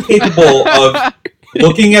you're incapable of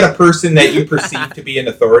looking at a person that you perceive to be an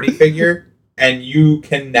authority figure, and you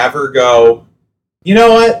can never go, you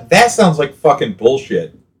know what, that sounds like fucking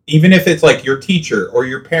bullshit. Even if it's like your teacher or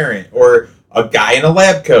your parent or a guy in a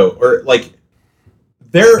lab coat, or like,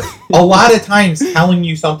 they're a lot of times telling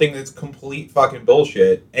you something that's complete fucking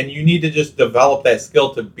bullshit, and you need to just develop that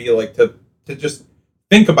skill to be like, to just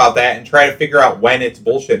think about that and try to figure out when it's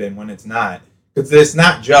bullshit and when it's not. Because it's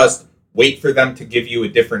not just wait for them to give you a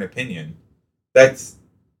different opinion.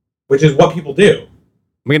 Which is what people do.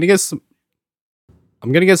 I'm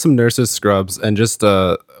gonna get some nurses scrubs and just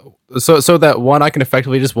so that one, I can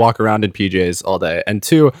effectively just walk around in PJs all day, and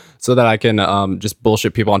two, so that I can just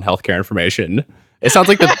bullshit people on healthcare information. It sounds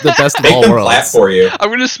like the best of Make all them worlds. clap for you. I'm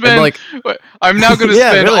gonna spend like- I'm now gonna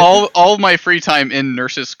Yeah, spend really. all of my free time in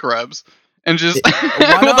nurses scrubs and just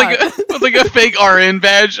Why with like a fake RN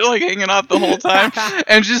badge like hanging off the whole time,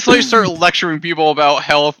 and just like start lecturing people about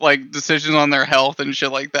health, like decisions on their health and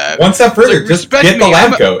shit like that. One step further, Like, just respect get the me, lab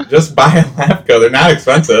I'm a- coat. Just buy a lab coat. They're not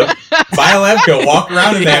expensive. Buy a lab coat, walk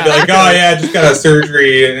around in that, and be like, oh yeah, I just got a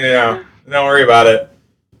surgery, and don't worry about it.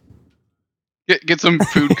 Get some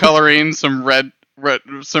food coloring, some red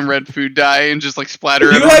food dye, and just like splatter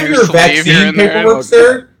Do it you on have your your sleeve here vaccine and there. paperwork,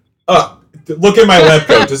 sir? Look at my lab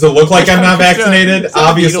coat. Does it look like I'm not vaccinated? It's a needle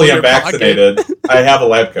Obviously, in I'm your pocket. vaccinated. I have a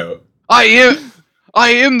lab coat. I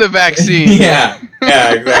am the vaccine. Yeah,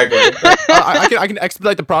 exactly. I can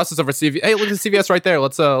expedite the process over CVS. Hey, look at the CVS right there.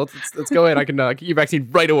 Let's go in. I can get you vaccine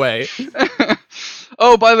right away.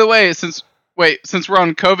 Oh, by the way, since we're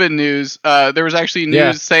on COVID news, there was actually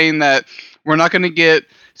news saying that we're not going to get.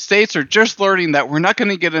 States are just learning that we're not going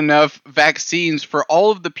to get enough vaccines for all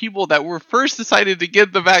of the people that were first decided to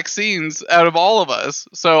get the vaccines out of all of us.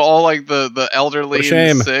 So all like the elderly What a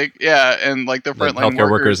shame. and the sick, and like the The frontline healthcare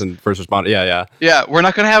workers. workers and first responders. Yeah. Yeah, we're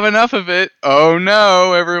not going to have enough of it. Oh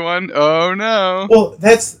no, everyone. Oh no. Well,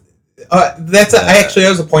 that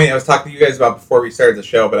was a point I was talking to you guys about before we started the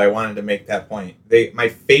show, but I wanted to make that point. My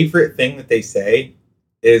favorite thing that they say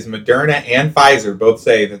is Moderna and Pfizer both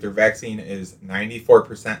say that their vaccine is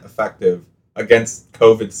 94% effective against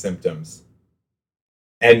COVID symptoms.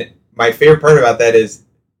 And my favorite part about that is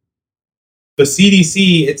the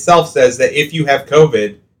CDC itself says that if you have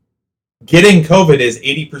COVID, getting COVID is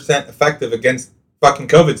 80% effective against fucking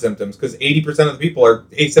COVID symptoms, because 80% of the people are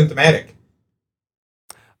asymptomatic.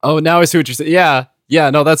 Oh, now I see what you're saying. Yeah.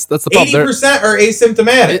 No, that's the problem. 80% are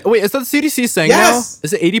asymptomatic. Wait, is that the CDC saying Yes. now?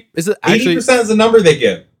 Is it 80? Is it actually? 80% is the number they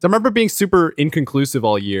give. I remember being super inconclusive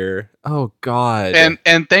all year. Oh God.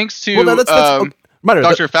 And thanks to Well, reminder,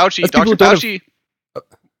 Dr. Fauci, that's people Dr. who don't have- Fauci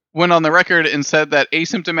went on the record and said that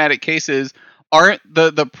asymptomatic cases aren't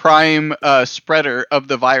the prime spreader of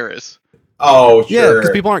the virus. Oh, yeah, sure.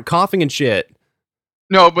 because people aren't coughing and shit.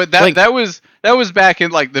 No, but Like- that was back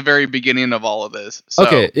in like the very beginning of all of this. So,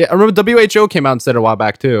 Okay, yeah, I remember WHO came out and said it a while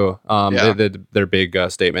back too. Yeah. They did their big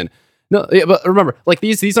statement. No, yeah, but remember, like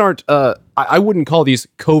these aren't. I wouldn't call these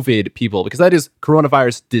COVID people, because that is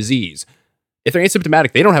coronavirus disease. If they're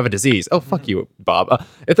asymptomatic, they don't have a disease. Oh, fuck you, Bob.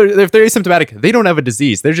 If they're asymptomatic, they don't have a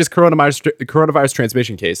disease. They're just coronavirus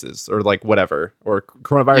transmission cases, or like whatever, or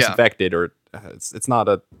coronavirus Yeah. infected, or it's not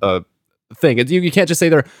a thing. You can't just say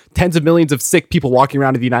there are tens of millions of sick people walking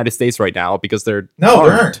around in the United States right now because there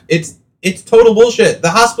aren't. It's total bullshit.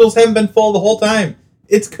 The hospitals haven't been full the whole time.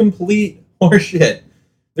 It's complete horseshit.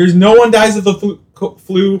 There's no one dies of the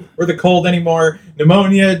flu or the cold anymore.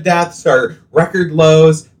 Pneumonia deaths are record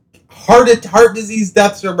lows. Heart disease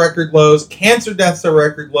deaths are record lows. Cancer deaths are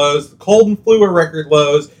record lows. The cold and flu are record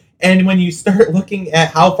lows. And when you start looking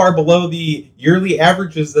at how far below the yearly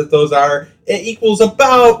averages that those are, it equals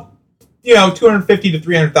about 250 to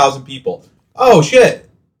 300,000 people. Oh shit!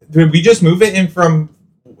 Did we just move it in from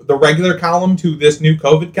the regular column to this new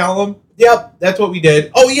COVID column? Yep, that's what we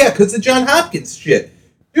did. Oh yeah, because the John Hopkins shit.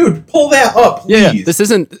 Dude, pull that up, please. Yeah, this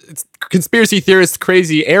isn't conspiracy theorist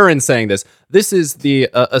crazy Aaron saying this. This is the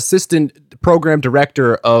assistant program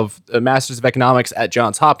director of Masters of Economics at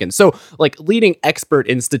Johns Hopkins. So, like, leading expert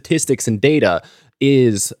in statistics and data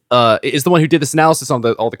is the one who did this analysis on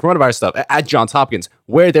all the coronavirus stuff at Johns Hopkins,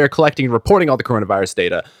 where they're collecting and reporting all the coronavirus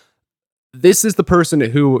data. This is the person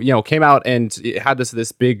who came out and had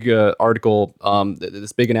this big article,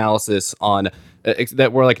 this big analysis on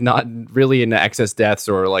that were like not really in excess deaths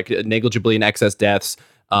or like negligibly in excess deaths,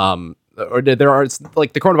 or there are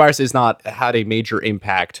like the coronavirus has not had a major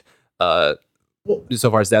impact so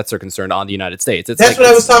far as deaths are concerned on the United States. That's what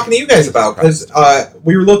I was talking to you guys about, because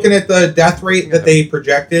we were looking at the death rate that they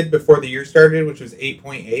projected before the year started, which was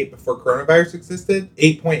 8.8 before coronavirus existed,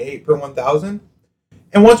 8.8 per 1,000.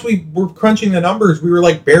 And once we were crunching the numbers, we were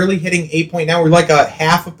like barely hitting 8.9. We're like a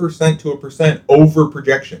 0.5% to 1% over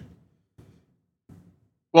projection.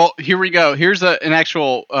 Well, here we go. Here's an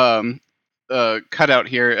actual cutout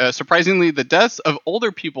here. Surprisingly, the deaths of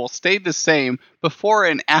older people stayed the same before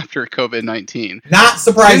and after COVID-19. Not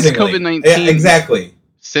surprisingly. Since COVID-19, yeah, exactly.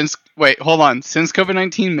 Since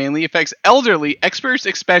COVID-19 mainly affects elderly, experts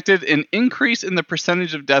expected an increase in the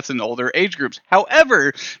percentage of deaths in older age groups.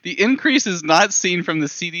 However, the increase is not seen from the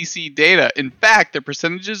CDC data. In fact, the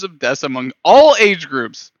percentages of deaths among all age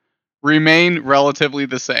groups remain relatively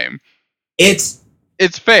the same. It's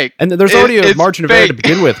fake. And there's already a margin of error to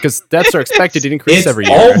begin with, because deaths are expected to increase every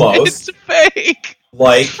year. Almost. It's fake.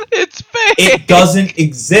 Like, it's fake. It doesn't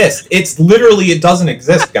exist. It's literally, it doesn't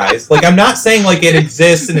exist, guys. Like, I'm not saying like it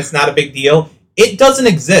exists and it's not a big deal. It doesn't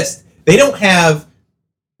exist. They're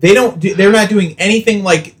not doing anything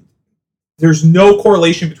like, there's no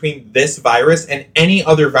correlation between this virus and any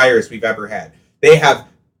other virus we've ever had.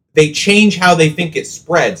 They change how they think it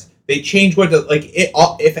spreads. They change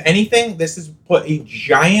if anything, this has put a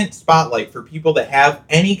giant spotlight for people that have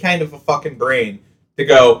any kind of a fucking brain to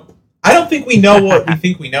go, I don't think we know what we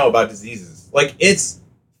think we know about diseases. Like, it's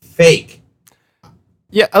fake.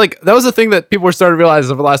 Yeah, like, that was the thing that people were starting to realize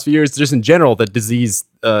over the last few years, just in general, that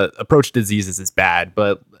approach to diseases is bad.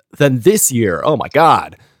 But then this year, oh my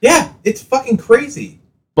God. Yeah, it's fucking crazy.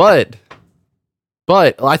 But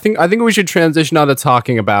I think we should transition on to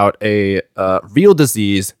talking about a real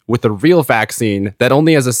disease with a real vaccine that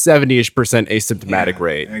only has a 70-ish% asymptomatic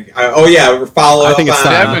rate. We're following. I think it's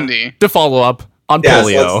 70 to follow up on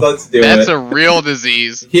polio. Let's do That's it. a real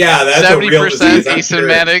disease. Yeah, that's 70% a real disease.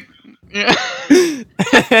 Asymptomatic.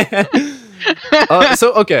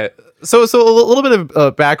 So a little bit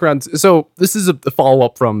of background. So this is a follow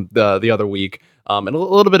up from the other week, and a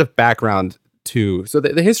little bit of background too. So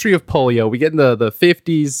the history of polio, we get in the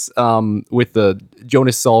 50s with the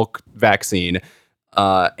Jonas Salk vaccine,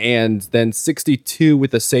 and then 62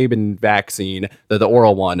 with the Sabin vaccine, the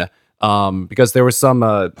oral one. Because there was some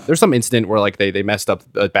incident where like they messed up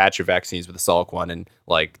a batch of vaccines with the Salk one, and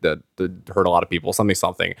like that hurt a lot of people,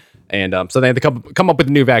 something. And so they had to come up with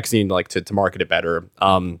a new vaccine like to market it better.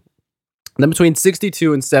 And then between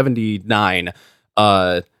 62 and 79,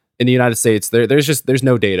 in the United States, there's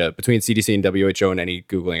no data between CDC and WHO and any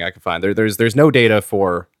Googling I can find. There's no data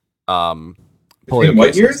for polio.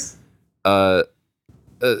 What years?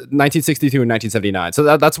 1962 and 1979.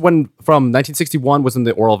 So that's when, from 1961 was when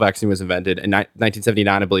the oral vaccine was invented, and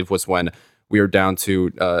 1979 I believe was when we were down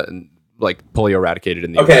to like polio eradicated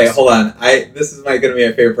in the Okay, US. hold on. This is going to be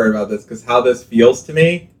my favorite part about this, because how this feels to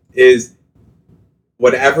me is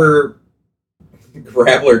whatever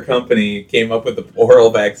Grappler company came up with the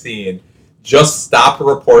oral vaccine just stopped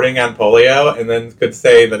reporting on polio and then could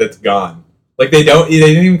say that it's gone. Like, they didn't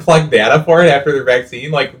even collect data for it after their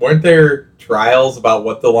vaccine. Like, weren't there trials about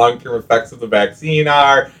what the long-term effects of the vaccine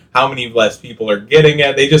are, how many less people are getting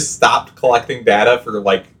it? They just stopped collecting data for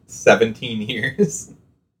like 17 years.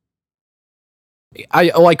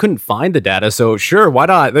 I couldn't find the data, so sure, why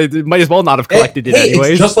not? They might as well not have collected it anyways.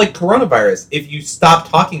 It's just like coronavirus. If you stop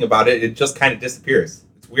talking about it, it just kind of disappears.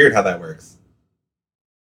 It's weird how that works.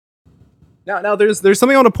 Now, there's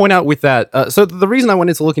something I want to point out with that. So the reason I went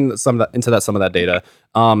into looking at some of that data,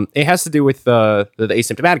 it has to do with the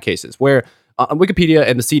asymptomatic cases, where on Wikipedia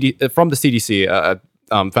and from the CDC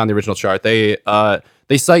found the original chart. They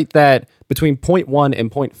cite that between 0.1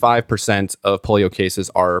 and 0.5% of polio cases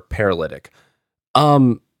are paralytic.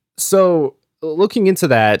 So looking into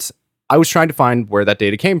that, I was trying to find where that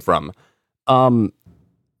data came from.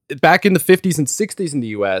 Back in the 50s and 60s in the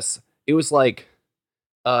U.S., it was like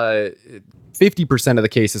 50% of the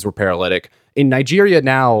cases were paralytic. In Nigeria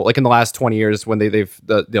now, like in the last 20 years, when they've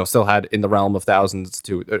still had in the realm of thousands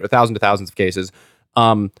to thousands of cases,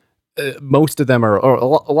 most of them are, or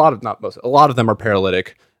a lot of them are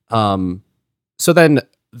paralytic. So then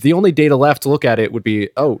the only data left to look at it would be,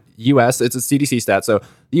 U.S. It's a CDC stat, so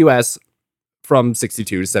the U.S. from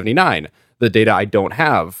 62 to 79. The data I don't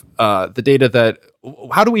have. The data that,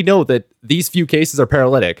 how do we know that these few cases are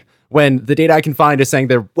paralytic when the data I can find is saying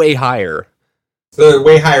they're way higher? So they're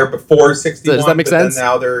way higher before 61, does that make sense? Then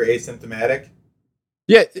now they're asymptomatic?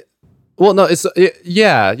 Yeah. Well, no,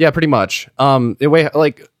 yeah, pretty much.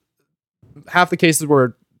 Like half the cases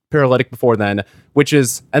were paralytic before then,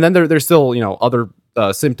 and then there's still, other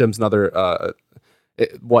symptoms and other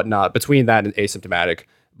whatnot between that and asymptomatic.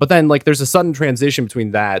 But then like there's a sudden transition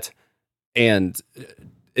between that and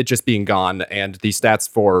it just being gone and the stats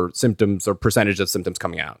for symptoms or percentage of symptoms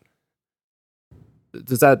coming out.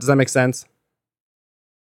 Does that make sense?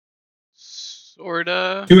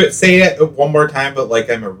 Sorta. Say it one more time, but like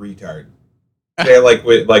I'm a retard. Say it like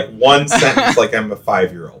with like one sentence, like I'm a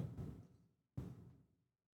 5-year-old.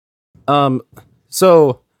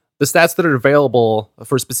 So the stats that are available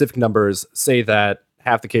for specific numbers say that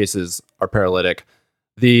half the cases are paralytic.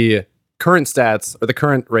 The current stats or the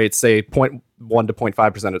current rates say 0.1 to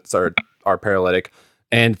 0.5% are paralytic,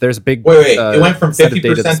 and there's a big wait. It went from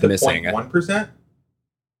 50% to missing. 0.1%.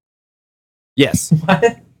 Yes.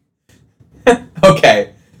 What?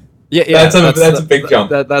 Okay. Yeah. That's a big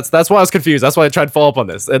jump. That's why I was confused. That's why I tried to follow up on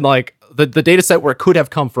this. And like the data set where it could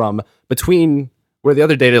have come from between where the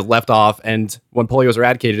other data left off and when polio was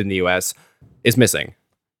eradicated in the U.S. is missing.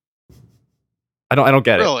 I don't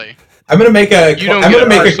get it. Really? I'm gonna make a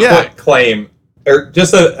quick claim, or I'm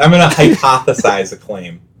gonna hypothesize a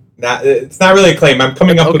claim. It's not really a claim. I'm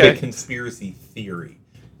coming up with a conspiracy theory,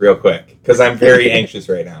 real quick, because I'm very anxious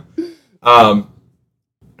right now. I'm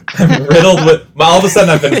riddled with. All of a sudden,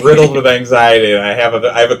 I've been riddled with anxiety, and I have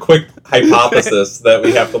a quick hypothesis that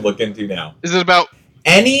we have to look into now. Is it about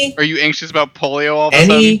Are you anxious about polio all of a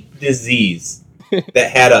sudden? Any disease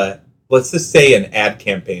that had let's just say an ad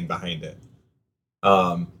campaign behind it.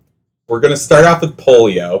 We're going to start off with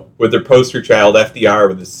polio, with their poster child, FDR,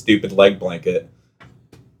 with his stupid leg blanket.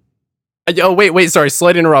 Oh, wait, sorry,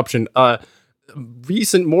 slight interruption.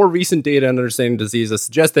 More recent data on understanding diseases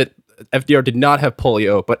suggest that FDR did not have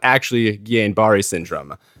polio, but actually Guillain-Barré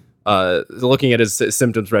syndrome, looking at his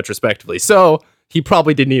symptoms retrospectively. So he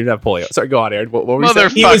probably didn't even have polio. Sorry, go on, Aaron. What were you saying?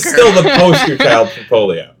 He was still the poster child for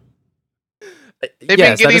polio. They've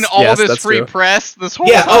been getting all this free press this whole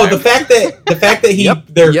time. Yeah. Oh, the fact that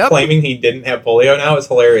they're claiming he didn't have polio now is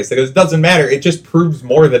hilarious. Because it doesn't matter. It just proves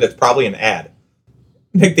more that it's probably an ad.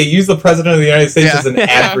 Like they use the president of the United States as an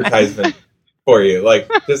advertisement for you. Like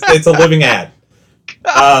it's a living ad.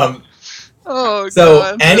 So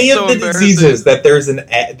any of the diseases that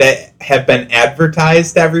that have been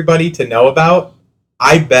advertised to everybody to know about,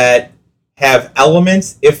 I bet have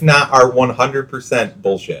elements, if not are 100%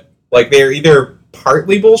 bullshit. Like they're either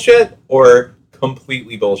partly bullshit or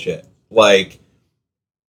completely bullshit. Like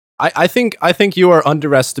I think you are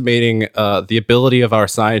underestimating the ability of our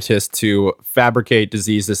scientists to fabricate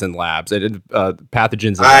diseases in labs and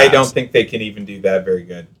pathogens in labs. I don't think they can even do that very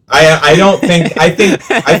good.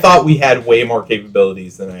 I thought we had way more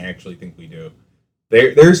capabilities than I actually think we do.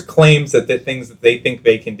 There's claims that the things that they think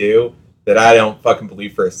they can do that I don't fucking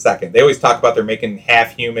believe for a second. They always talk about they're making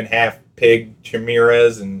half human, half pig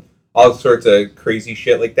chimeras and all sorts of crazy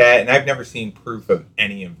shit like that, and I've never seen proof of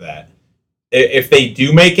any of that. If they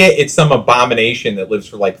do make it, it's some abomination that lives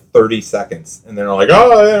for like 30 seconds, and they're like,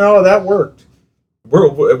 "Oh, that worked."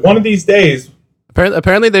 We're one of these days.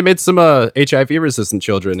 Apparently, they made some HIV-resistant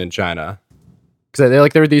children in China.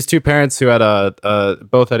 Because there were these two parents who had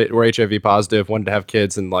were HIV positive, wanted to have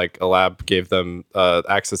kids, and like a lab gave them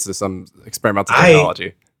access to some experimental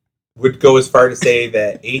technology. Would go as far to say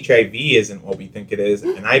that HIV isn't what we think it is,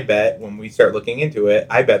 and I bet when we start looking into it,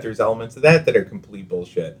 I bet there's elements of that are complete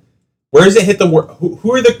bullshit. Where does it hit the worst?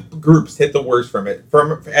 Who are the groups hit the worst from it?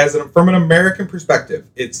 From an American perspective,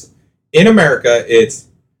 in America, it's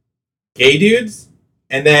gay dudes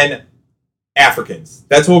and then Africans.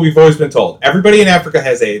 That's what we've always been told. Everybody in Africa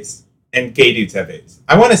has AIDS. and gay dudes have AIDS.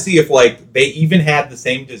 I want to see if like they even had the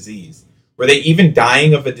same disease. Were they even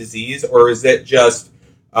dying of a disease, or is it just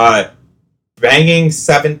banging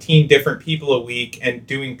 17 different people a week and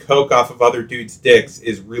doing coke off of other dudes' dicks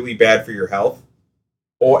is really bad for your health?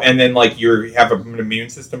 Or and then like you have an immune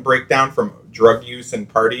system breakdown from drug use and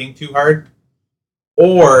partying too hard?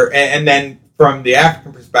 Or and then from the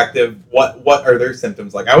African perspective, what are their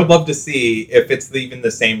symptoms like? I would love to see if it's even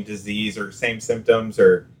the same disease or same symptoms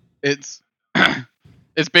or It's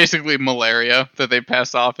it's basically malaria that they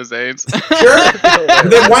pass off as AIDS. sure.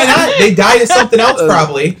 Then why not? They died of something else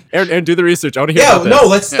probably. Aaron, do the research. I want to hear Yeah, about no, this.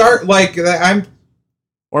 let's start like I'm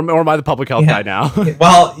Or am I the public health guy now?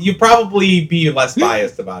 well, you probably be less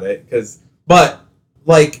biased about it but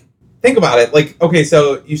like think about it. Like, okay,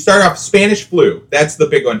 so you start off Spanish flu. That's the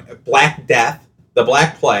big one. Black Death, the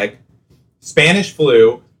Black Plague, Spanish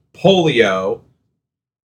flu, polio,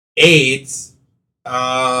 AIDS,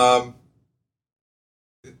 coronavirus.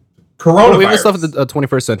 Well, we have stuff in the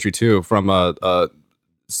 21st century too, from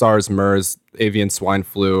SARS, MERS, avian swine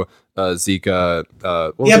flu, Zika.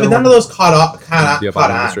 Yeah, but none of those caught on.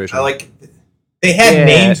 Like, they had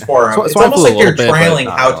names for them. It's almost like they're trialing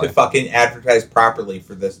how to fucking advertise properly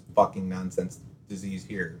for this fucking nonsense disease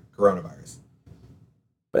here, coronavirus.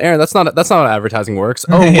 But Aaron, that's not how advertising works.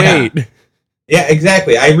 Oh Yeah. wait. Yeah,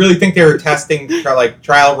 exactly. I really think they were testing, like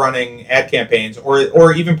trial running ad campaigns,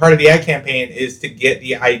 or even part of the ad campaign is to get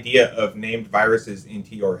the idea of named viruses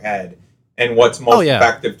into your head and what's most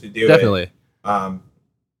effective to do definitely. it.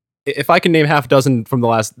 If I can name half a dozen from the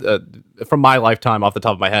last from my lifetime off the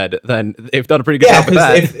top of my head, then they've done a pretty good job with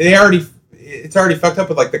that. If it's already fucked up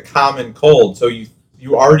with like the common cold, so you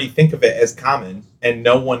already think of it as common, and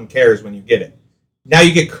no one cares when you get it. Now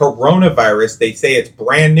you get coronavirus. They say it's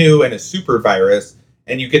brand new and a super virus,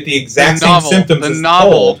 and you get the exact same symptoms as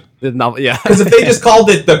cold. The novel, yeah. Because if they just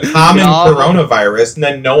called it the common coronavirus,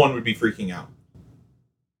 then no one would be freaking out.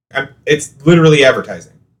 It's literally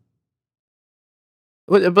advertising.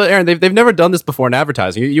 But Aaron, they've never done this before in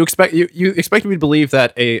advertising. You expect me to believe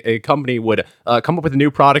that a company would come up with a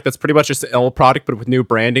new product that's pretty much just an old product, but with new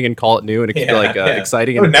branding and call it new, and it could be like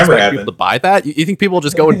exciting and never expect people to buy that. You think people will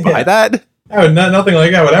just go and buy that? Nothing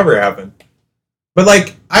like that would ever happen. But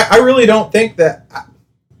like, I really don't think that.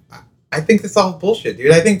 I think that's all bullshit,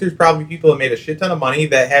 dude. I think there's probably people that made a shit ton of money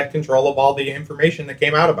that had control of all the information that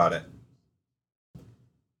came out about it.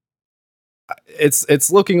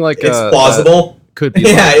 It's looking like it's plausible. Could be.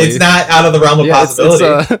 Yeah, it's not out of the realm of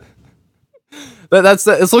possibility.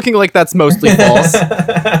 It's looking like that's mostly false.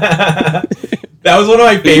 That was one of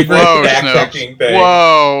my favorite fact-checking things.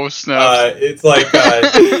 Whoa, Snopes. It's like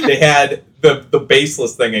they had the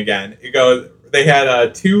baseless thing again. It goes. They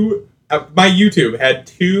had two. My YouTube had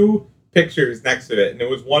two pictures next to it,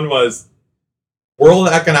 and one was World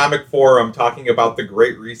Economic Forum talking about the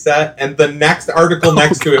Great Reset, and the next article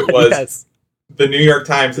next to it was the New York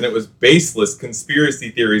Times, and it was baseless conspiracy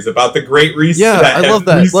theories about the Great Reset. Yeah, I love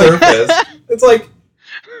that. It's like,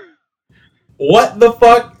 what the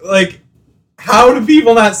fuck? Like, how do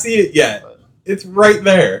people not see it yet? It's right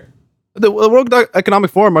there. The World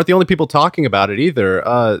Economic Forum aren't the only people talking about it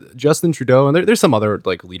either. Justin Trudeau, and there's some other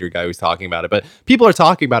like leader guy who's talking about it, but people are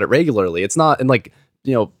talking about it regularly. It's not in like,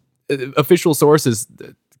 official sources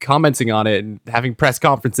commenting on it and having press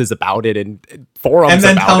conferences about it and forums and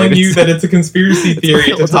then about telling it. you that it's a conspiracy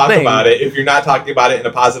theory to talk thing. about it if you're not talking about it in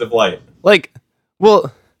a positive light. Like,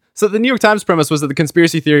 well, so the New York Times premise was that the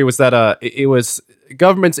conspiracy theory was that it was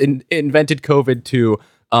governments invented COVID to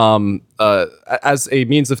as a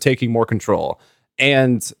means of taking more control.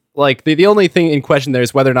 And like the only thing in question there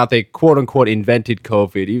is whether or not they quote unquote invented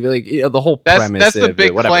COVID. Like the whole premise. That's the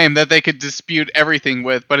big claim that they could dispute everything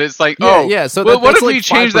with. But it's like, so what if we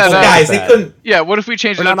change that up? Guys, they couldn't. Yeah, what if we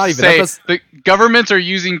change it up to say the governments are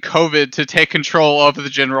using COVID to take control of the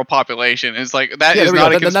general population? It's like that is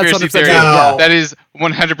not a conspiracy theory. No. That is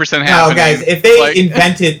 100% happening. No, guys, if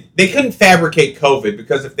they they couldn't fabricate COVID,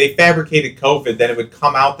 because if they fabricated COVID, then it would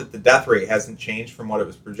come out that the death rate hasn't changed from what it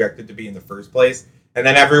was projected to be in the first place. And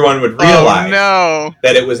then everyone would realize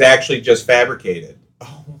that it was actually just fabricated.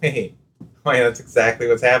 Oh, wait. Oh, yeah, that's exactly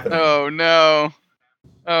what's happening. Oh, no.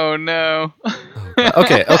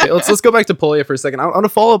 Okay. Let's go back to polio for a second. I want to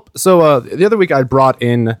follow up. So the other week I brought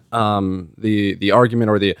in the argument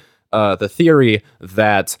or the theory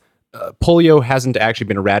that polio hasn't actually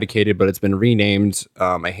been eradicated, but it's been renamed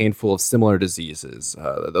a handful of similar diseases.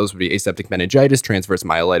 Those would be aseptic meningitis, transverse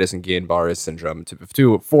myelitis, and Guillain-Barré syndrome,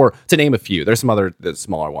 to name a few. There's some other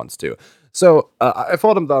smaller ones too. So I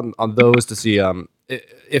followed him on those to see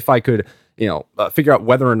if I could, figure out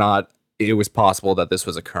whether or not it was possible that this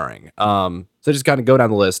was occurring. So just kind of go down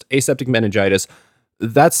the list. Aseptic meningitis.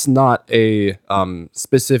 That's not a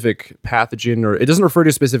specific pathogen, or it doesn't refer to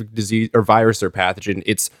a specific disease or virus or pathogen.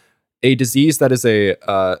 It's a disease that is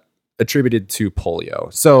attributed to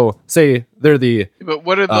polio. So say they're the But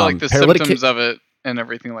what are the paralytic symptoms of it and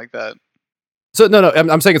everything like that? So no,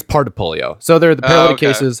 I'm saying it's part of polio. So there are the paralytic okay.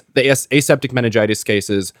 cases, the aseptic meningitis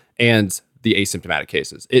cases, and the asymptomatic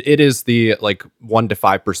cases. It is the 1 to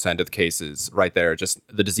 5% of the cases right there, just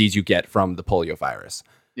the disease you get from the polio virus.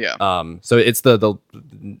 Yeah. So it's the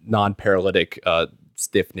non-paralytic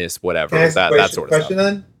stiffness, whatever, Can I ask that question, sort of question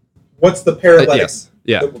stuff. then? What's the paralytic? Yes.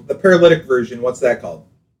 Yeah. The paralytic version, what's that called?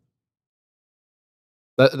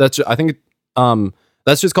 I think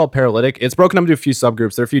that's just called paralytic. It's broken up into a few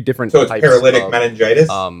subgroups. There are a few different So it's types paralytic of, meningitis?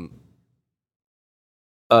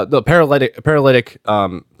 the paralytic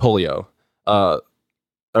polio.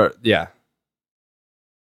 Yeah.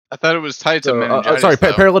 I thought it was tied to So, meningitis. sorry,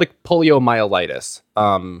 though. paralytic poliomyelitis.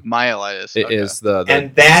 Myelitis. It Okay. is the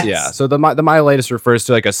and that's yeah. So the myelitis refers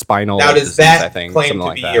to a spinal now does disease, that I think, claim something to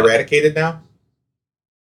like be that. eradicated now?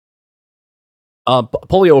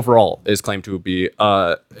 Polio overall is claimed to be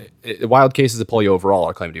wild cases of polio overall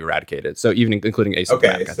are claimed to be eradicated. So even including asymptomatic.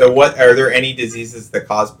 Okay, I so think. what are there any diseases that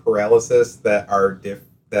cause paralysis that are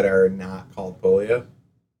not called polio?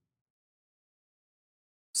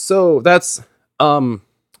 So that's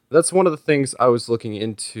one of the things I was looking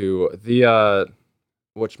into. The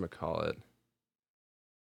whatchamacallit.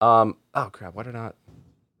 Oh crap, why did I not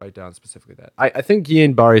write down specifically that? I think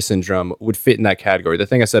Guillain-Barré syndrome would fit in that category. The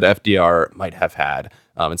thing I said FDR might have had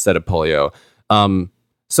instead of polio. Here,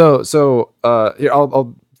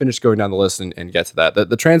 I'll finish going down the list and get to that.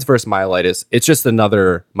 The transverse myelitis, it's just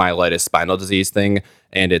another myelitis spinal disease thing,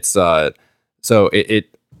 and it's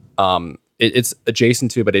it's adjacent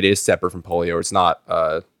to, but it is separate from polio.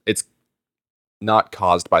 It's not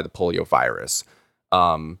caused by the polio virus.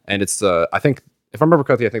 And it's I think, if I remember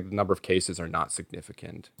correctly, I think the number of cases are not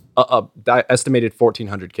significant. Estimated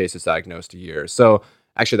 1,400 cases diagnosed a year. So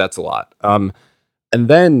actually, that's a lot. And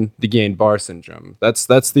then the Guillain-Barré syndrome. That's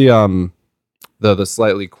the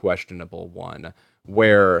slightly questionable one,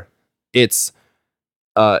 where it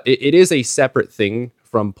is a separate thing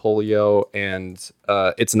from polio, and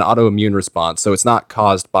it's an autoimmune response. So it's not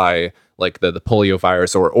caused by the polio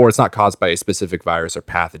virus, or it's not caused by a specific virus or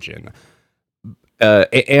pathogen.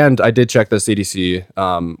 And I did check the CDC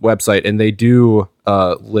website, and they do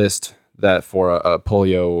list that for a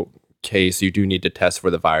polio case, you do need to test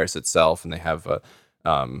for the virus itself, and they have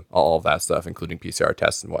all of that stuff, including PCR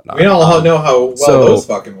tests and whatnot. We all know how well those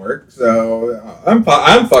fucking work, so I'm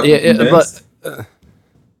fucking convinced.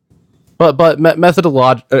 But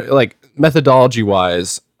methodology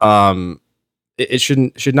wise, it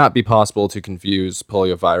should not be possible to confuse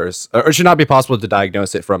polio virus, or it should not be possible to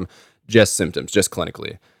diagnose it from just symptoms, just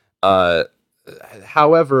clinically.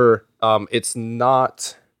 However, it's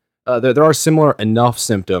not. There are similar enough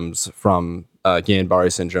symptoms from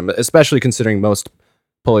Guillain-Barré syndrome, especially considering most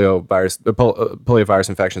polio virus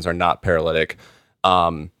infections are not paralytic,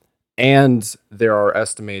 and there are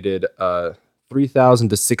estimated 3,000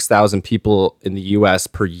 to 6,000 people in the U.S.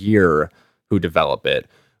 per year who develop it,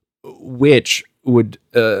 which would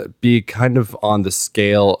be kind of on the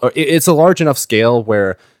scale. It's a large enough scale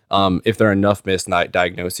where if there are enough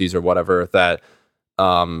misdiagnoses or whatever that,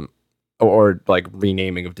 or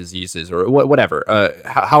renaming of diseases or whatever.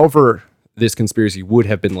 However, this conspiracy would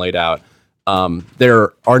have been laid out.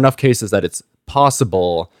 There are enough cases that it's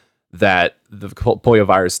possible that the polio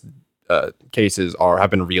virus cases have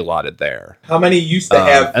been reallotted there. How many used to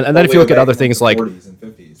have? And then if you look at other things like 40s and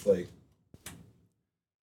 50s,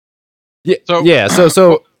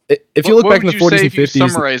 So if you look back in the 40s and 50s,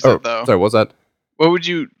 summarize it, though? Sorry, what was that? What would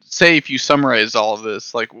you say if you summarize all of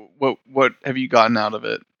this? What have you gotten out of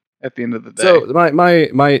it at the end of the day? So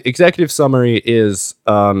my executive summary is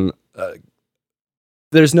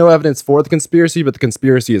there's no evidence for the conspiracy, but the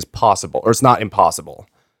conspiracy is possible, or it's not impossible.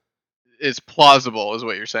 It's plausible, is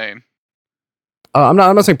what you're saying. I'm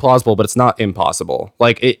not saying plausible, but it's not impossible.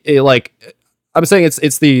 I'm saying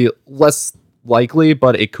it's the less likely,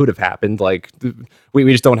 but it could have happened.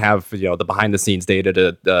 We just don't have the behind the scenes data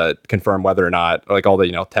to confirm whether or not, all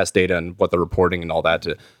the test data and what they're reporting and all that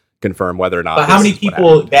to confirm whether or not. But how many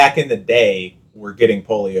people back in the day were getting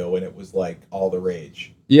polio when it was all the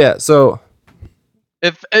rage? Yeah, so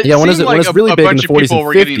when it's really big in the 40s and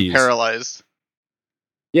 50s, getting paralyzed.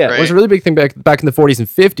 Yeah, right? It was a really big thing back in the 40s and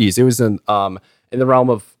 50s. It was in the realm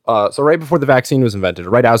of so right before the vaccine was invented,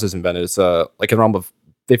 right as it was invented, it's in the realm of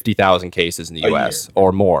 50,000 cases in the U.S.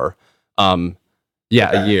 or more. A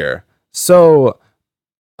year. So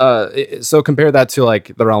So compare that to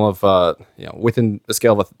like the realm of within the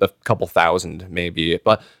scale of a couple thousand maybe,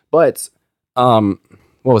 but what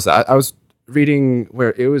was that? I was reading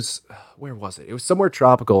where was it? It was somewhere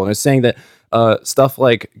tropical, and it's saying that stuff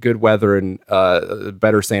like good weather and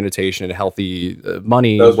better sanitation and healthy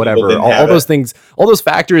money, Those people whatever, didn't all have those it. things, all those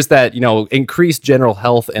factors that increase general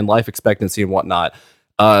health and life expectancy and whatnot,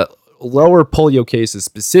 lower polio cases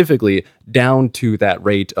specifically down to that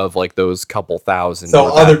rate of like those couple thousand. So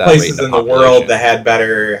or other that rate places in the population. world that had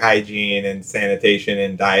better hygiene and sanitation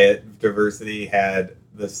and diet diversity had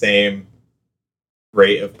the same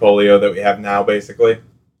rate of polio that we have now, basically.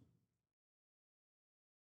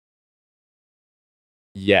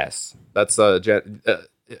 Yes, that's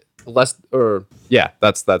less or yeah,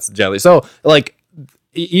 that's generally so. Like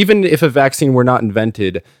even if a vaccine were not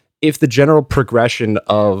invented, if the general progression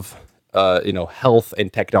of health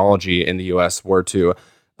and technology in the U.S. were to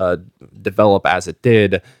develop as it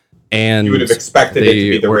did, and You would have expected it to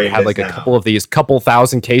be the rate it had is like a now. couple of these couple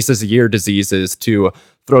thousand cases a year diseases to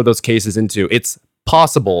throw those cases into, it's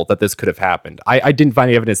possible that this could have happened. I didn't find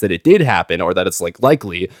any evidence that it did happen or that it's like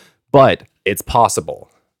likely, but it's possible.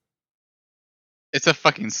 It's a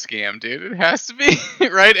fucking scam, dude. It has to be,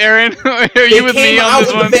 right, Aaron? Are They you with me came on out this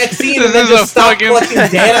with one? the vaccine and This then is just a stopped fucking- collecting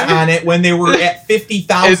data on it when they were at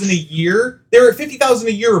 50,000 a year. They were at 50,000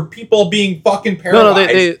 a year of people being fucking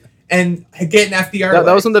paralyzed and getting FDR.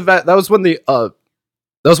 That was when that was when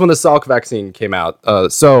the Salk vaccine came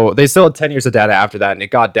out. So they still had 10 years of data after that, and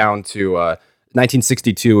it got down to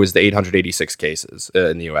 1962 was the 886 cases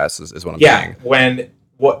in the U.S. is what I'm saying.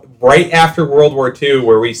 Right after World War II,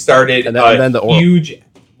 where we started And then the huge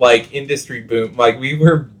industry boom, like we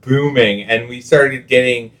were booming, and we started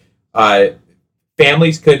getting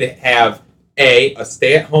families could have a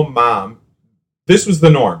stay-at-home mom. This was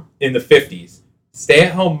the norm in the 50s.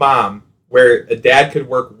 Stay-at-home mom, where a dad could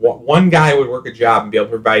work, one guy would work a job and be able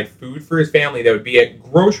to provide food for his family that would be at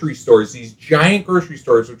grocery stores, these giant grocery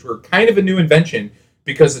stores, which were kind of a new invention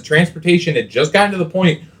because the transportation had just gotten to the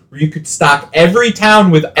point where you could stock every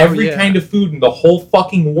town with every kind of food in the whole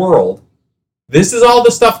fucking world. This is all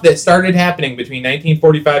the stuff that started happening between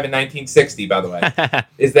 1945 and 1960, by the way,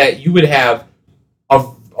 is that you would have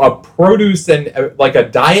a produce and a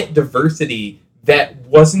diet diversity that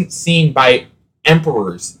wasn't seen by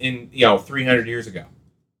emperors in 300 years ago.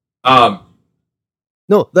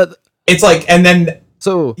 No, that it's like, and then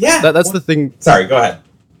so yeah, that's the thing. Sorry, go ahead.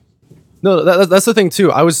 No, that's the thing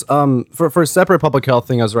too. I was for a separate public health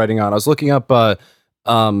thing I was writing on. I was looking up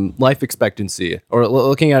life expectancy or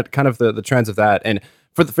looking at kind of the trends of that. And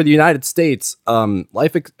for the United States, I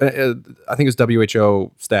think it was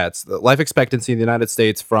WHO stats. The life expectancy in the United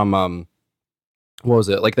States from what was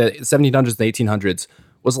it, like the 1700s and 1800s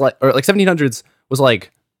was like 1700s was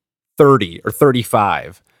like 30 or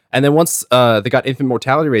 35. And then once they got infant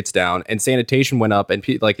mortality rates down and sanitation went up and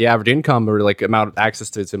like the average income or like amount of access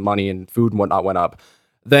to money and food and whatnot went up,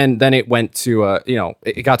 then it went to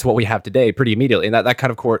it got to what we have today pretty immediately, and that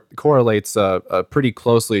kind of correlates pretty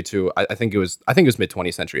closely to I think it was mid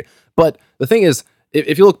 20th century. But the thing is,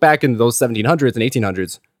 if you look back in those 1700s and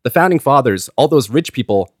 1800s, the founding fathers, all those rich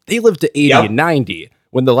people, they lived to 80 and 90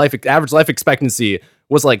 when the average life expectancy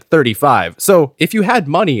was like 35. So if you had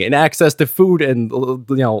money and access to food and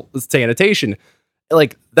sanitation,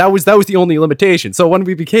 like that was the only limitation. So when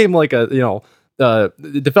we became like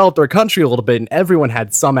developed our country a little bit and everyone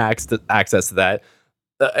had some access to that,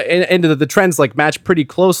 and the trends like match pretty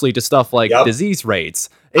closely to stuff like disease rates.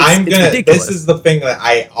 It's ridiculous. This is the thing that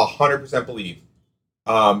I 100% believe.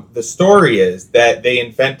 The story is that they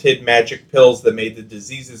invented magic pills that made the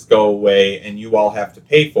diseases go away and you all have to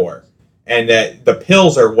pay for. And that the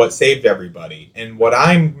pills are what saved everybody. And what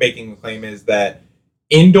I'm making the claim is that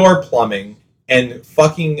indoor plumbing and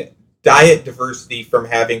fucking diet diversity from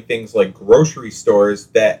having things like grocery stores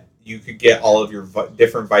that you could get all of your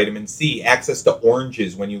different vitamin C, access to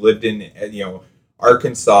oranges when you lived in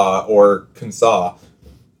Arkansas or Kansas.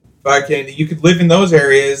 You could live in those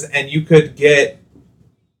areas and you could get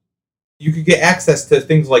access to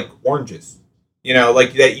things like oranges.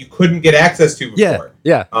 Like that you couldn't get access to before.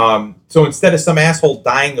 Yeah. So instead of some asshole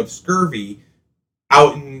dying of scurvy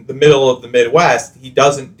out in the middle of the Midwest, he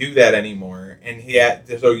doesn't do that anymore, and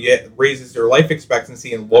it raises your life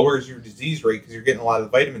expectancy and lowers your disease rate because you're getting a lot of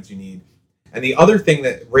the vitamins you need. And the other thing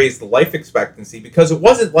that raised the life expectancy, because it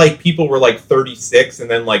wasn't like people were like 36 and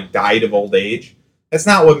then like died of old age. That's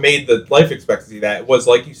not what made the life expectancy. That was,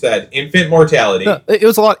 like you said, infant mortality. No, it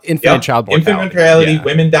was a lot infant child mortality. Infant mortality,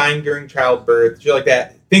 women dying during childbirth, shit like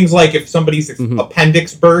that. things like if somebody's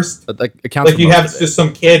appendix burst, like you have just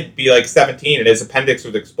some kid be like 17 and his appendix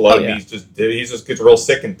would explode, and he just gets real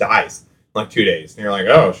sick and dies in like 2 days, and you're like,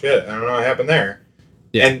 oh shit, I don't know what happened there.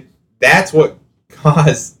 Yeah. And that's what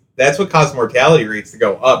caused mortality rates to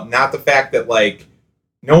go up, not the fact that like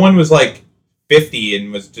no one was like 50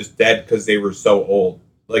 and was just dead because they were so old.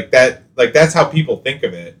 Like that's how people think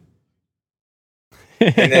of it.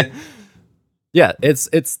 And then yeah,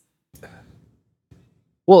 it's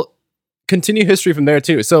well, continue history from there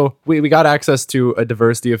too. So we got access to a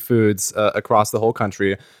diversity of foods across the whole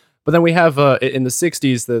country, but then we have in the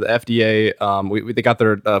 60s the FDA. They got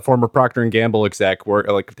their former Procter and Gamble exec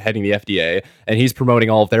heading the FDA, and he's promoting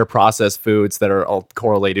all of their processed foods that are all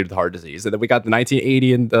correlated with heart disease. And then we got the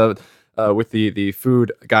 1980 and with the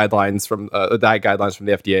food guidelines from the diet guidelines from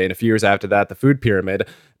the FDA, and a few years after that, the food pyramid.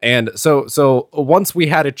 And so once we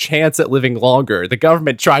had a chance at living longer, the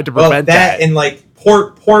government tried to prevent that. And like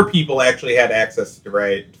poor people actually had access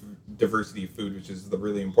to diversity of food, which is the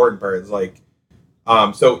really important part. Is like,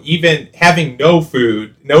 so even having no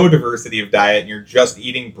food, no diversity of diet, and you're just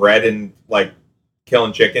eating bread and like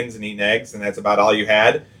killing chickens and eating eggs, and that's about all you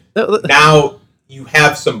had. Now you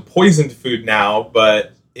have some poisoned food now,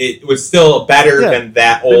 but it was still better than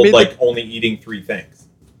that old, only eating 3 things.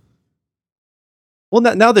 Well,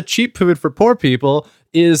 now the cheap food for poor people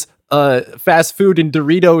is fast food and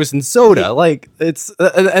Doritos and soda. Like it's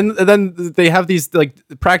and then they have these like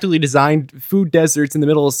practically designed food deserts in the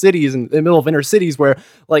middle of cities and in the middle of inner cities where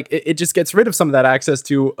like it just gets rid of some of that access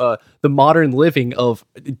to the modern living of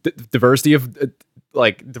diversity of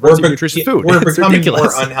nutritious food. We're becoming more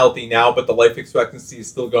unhealthy now, but the life expectancy is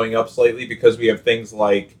still going up slightly because we have things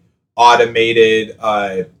like automated.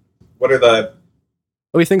 What are the?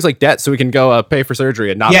 We have things like debt, so we can go pay for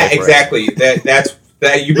surgery and not. Yeah, pay for exactly. That's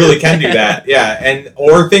you really can do that. Yeah,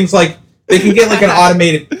 or things like they can get like an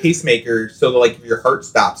automated pacemaker, so that, like if your heart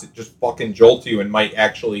stops, it just fucking jolts you and might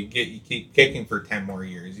actually get you keep kicking for 10 more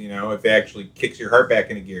years. You know, if it actually kicks your heart back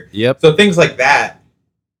into gear. Yep. So things like that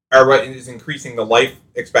are what is increasing the life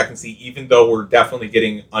expectancy, even though we're definitely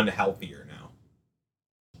getting unhealthier now.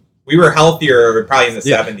 We were healthier probably in the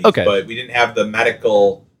 70s, but we didn't have the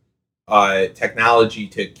medical technology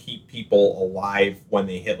to keep people alive when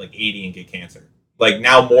they hit like 80 and get cancer. Like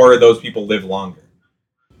now more of those people live longer.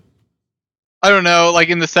 I don't know, like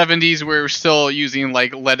in the 70s, we were still using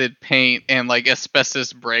like leaded paint and like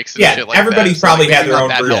asbestos bricks and shit like that. Everybody's probably had their own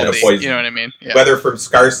version of poison. You know what I mean? Yeah. Whether from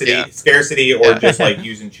scarcity or just like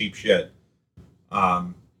using cheap shit.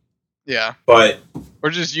 Yeah. But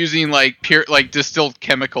we're just using like pure, like distilled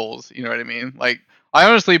chemicals. You know what I mean? Like I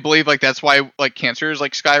honestly believe like that's why like cancer is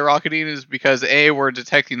like skyrocketing, is because A, we're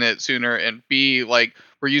detecting it sooner, and B, like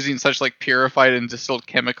we're using such like purified and distilled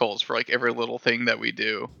chemicals for like every little thing that we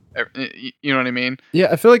do. You know what I mean? Yeah,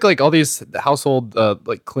 I feel like all these household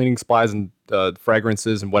like cleaning supplies and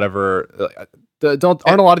fragrances and whatever aren't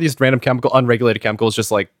a lot of these random unregulated chemicals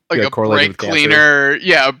just like a correlated brake with cleaner?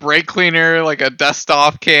 Yeah, a brake cleaner, like a dust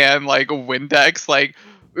off can, like a Windex, like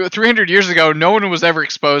 300 years ago, no one was ever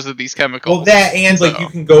exposed to these chemicals. Well, that and like you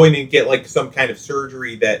can go in and get like some kind of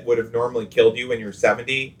surgery that would have normally killed you when you're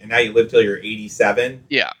 70, and now you live till you're 87.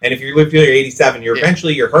 Yeah. And if you live till you're 87,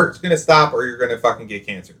 eventually your heart's gonna stop, or you're gonna fucking get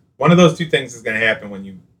cancer. One of those two things is gonna happen when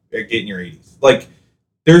you get in your 80s. Like,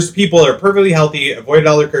 there's people that are perfectly healthy, avoided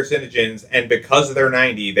all their carcinogens, and because they're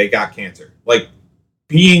 90, they got cancer. Like,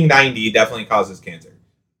 being 90 definitely causes cancer.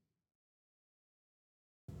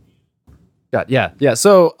 God, yeah.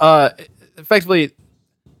 So, effectively,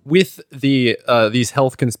 with the these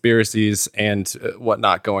health conspiracies and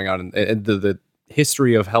whatnot going on, and the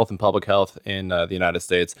history of health and public health in the United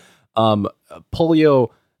States, polio,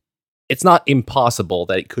 it's not impossible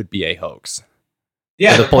that it could be a hoax.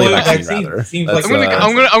 Yeah, the polio vaccine rather. Seems like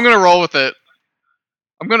I'm gonna roll with it.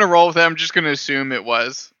 I'm gonna roll with it. I'm just gonna assume it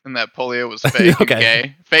was, and that polio was fake and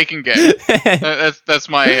gay. Fake and gay. That's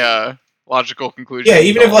my logical conclusion. Yeah,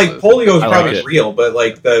 even if like polio is probably real, but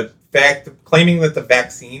like the fact claiming that the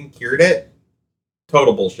vaccine cured it,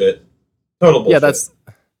 total bullshit.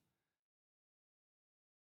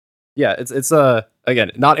 Yeah, it's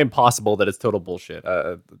again not impossible that it's total bullshit.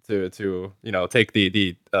 To take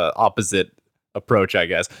the opposite approach, I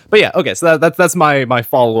guess. But yeah, okay. So that's my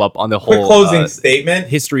follow up on the whole closing statement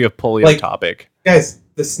history of polio topic. Guys,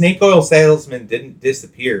 the snake oil salesman didn't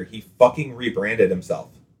disappear. He fucking rebranded himself.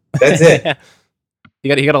 That's it. He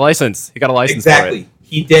got a license. He got a license. Exactly. For it.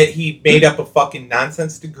 He did. He made up a fucking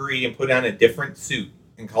nonsense degree and put on a different suit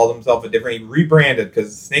and called himself a different. He rebranded because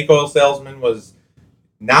the snake oil salesman was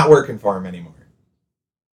not working for him anymore.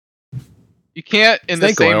 You can't in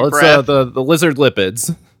snake the same oil. breath. It's the lizard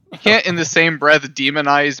lipids. you can't in the same breath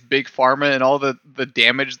demonize big pharma and all the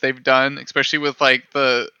damage they've done, especially with like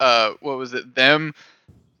the what was it, them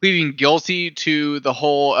pleading guilty to the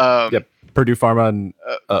whole Purdue Pharma and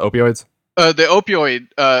opioids. The opioid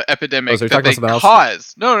epidemic so you're that talking they about something else?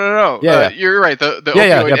 caused. No. Yeah. You're right. The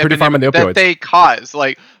Yeah, opioid Purdue Pharma and the epidemic that opioids. they caused.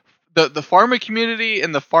 Like the pharma community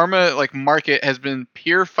and the pharma like market has been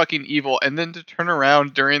pure fucking evil. And then to turn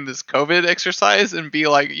around during this COVID exercise and be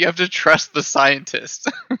like, you have to trust the scientists.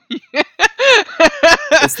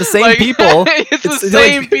 It's the same people. It's the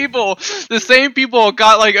same people. The same people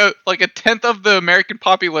got like a tenth of the American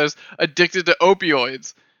populace addicted to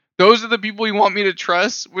opioids. Those are the people you want me to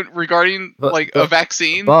trust regarding a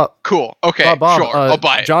vaccine? Cool. Okay, Bob, sure. I'll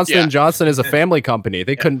buy it. Johnson & Johnson is a family company.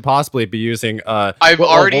 They couldn't possibly be using what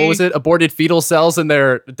was it? Aborted fetal cells in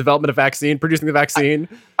their development of vaccine, producing the vaccine.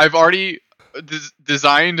 I've already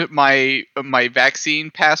designed my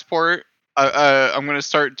vaccine passport. I'm going to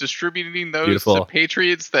start distributing those to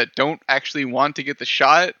patriots that don't actually want to get the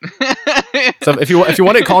shot. So if you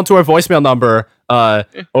want to call into our voicemail number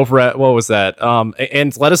over at what was that?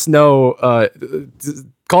 And let us know.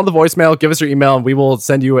 Call the voicemail, give us your email, and we will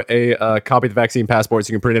send you a copy of the vaccine passport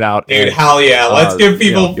so you can print it out. Dude, hell yeah! Let's give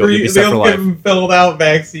people free. Let's give them filled out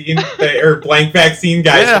vaccine or blank vaccine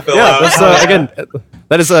guys to fill out. Again,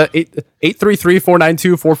 that is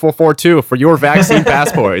 833-492-4442 for your vaccine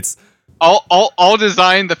passports. I'll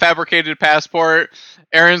design the fabricated passport.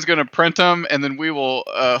 Aaron's gonna print them, and then we will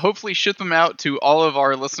hopefully ship them out to all of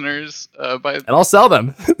our listeners. And I'll sell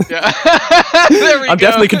them. Yeah, I'm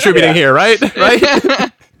definitely contributing here, right? Right.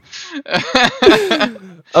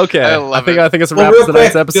 Okay, I think it's a wrap for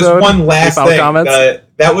tonight's episode. Just one last thing. Comments?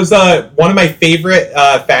 That was one of my favorite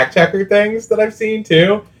fact checker things that I've seen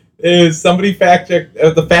too. Is somebody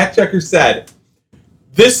the fact checker said,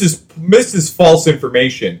 "This is false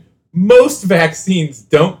information. Most vaccines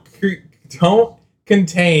don't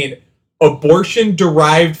contain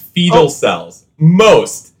abortion-derived fetal cells.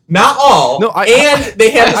 Most, not all. No, I have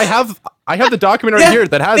the document right here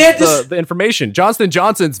that has the information. Johnson &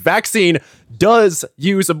 Johnson's vaccine does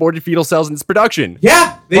use aborted fetal cells in its production.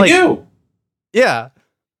 Yeah, they do. Yeah.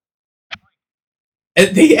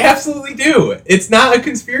 They absolutely do. It's not a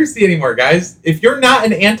conspiracy anymore, guys. If you're not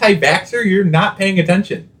an anti-vaxxer, you're not paying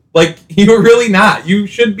attention. Like, you're really not. You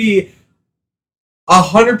should be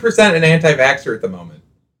 100% an anti-vaxxer at the moment.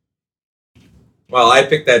 Well, I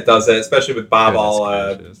think that does it, especially with Bob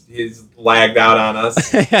he's lagged out on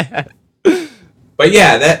us. But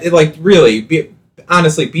yeah, join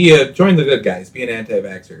the good guys. Be an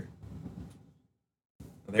anti-vaxxer.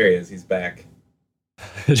 There he is. He's back.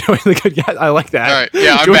 Join the good guys. I like that. All right.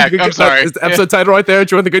 Yeah, I'm back. I'm sorry. Is the episode title right there?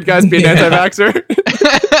 Join the good guys. Be an anti-vaxxer.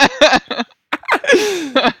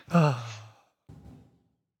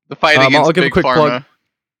 The fight against Big Pharma.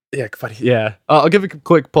 Yeah. I'll give a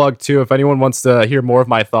quick plug too. If anyone wants to hear more of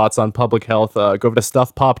my thoughts on public health, go over to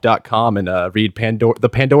stuffpop.com and read the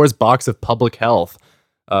Pandora's Box of Public Health.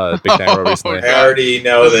 Big thing I wrote recently. I already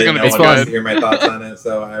know that no one wants to hear my thoughts on it,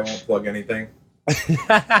 so I won't plug anything.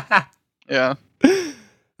 Yeah.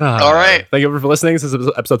 All right. Thank you for listening. This is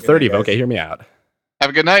episode 30 of Okay, Hear Me Out. Have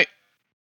a good night.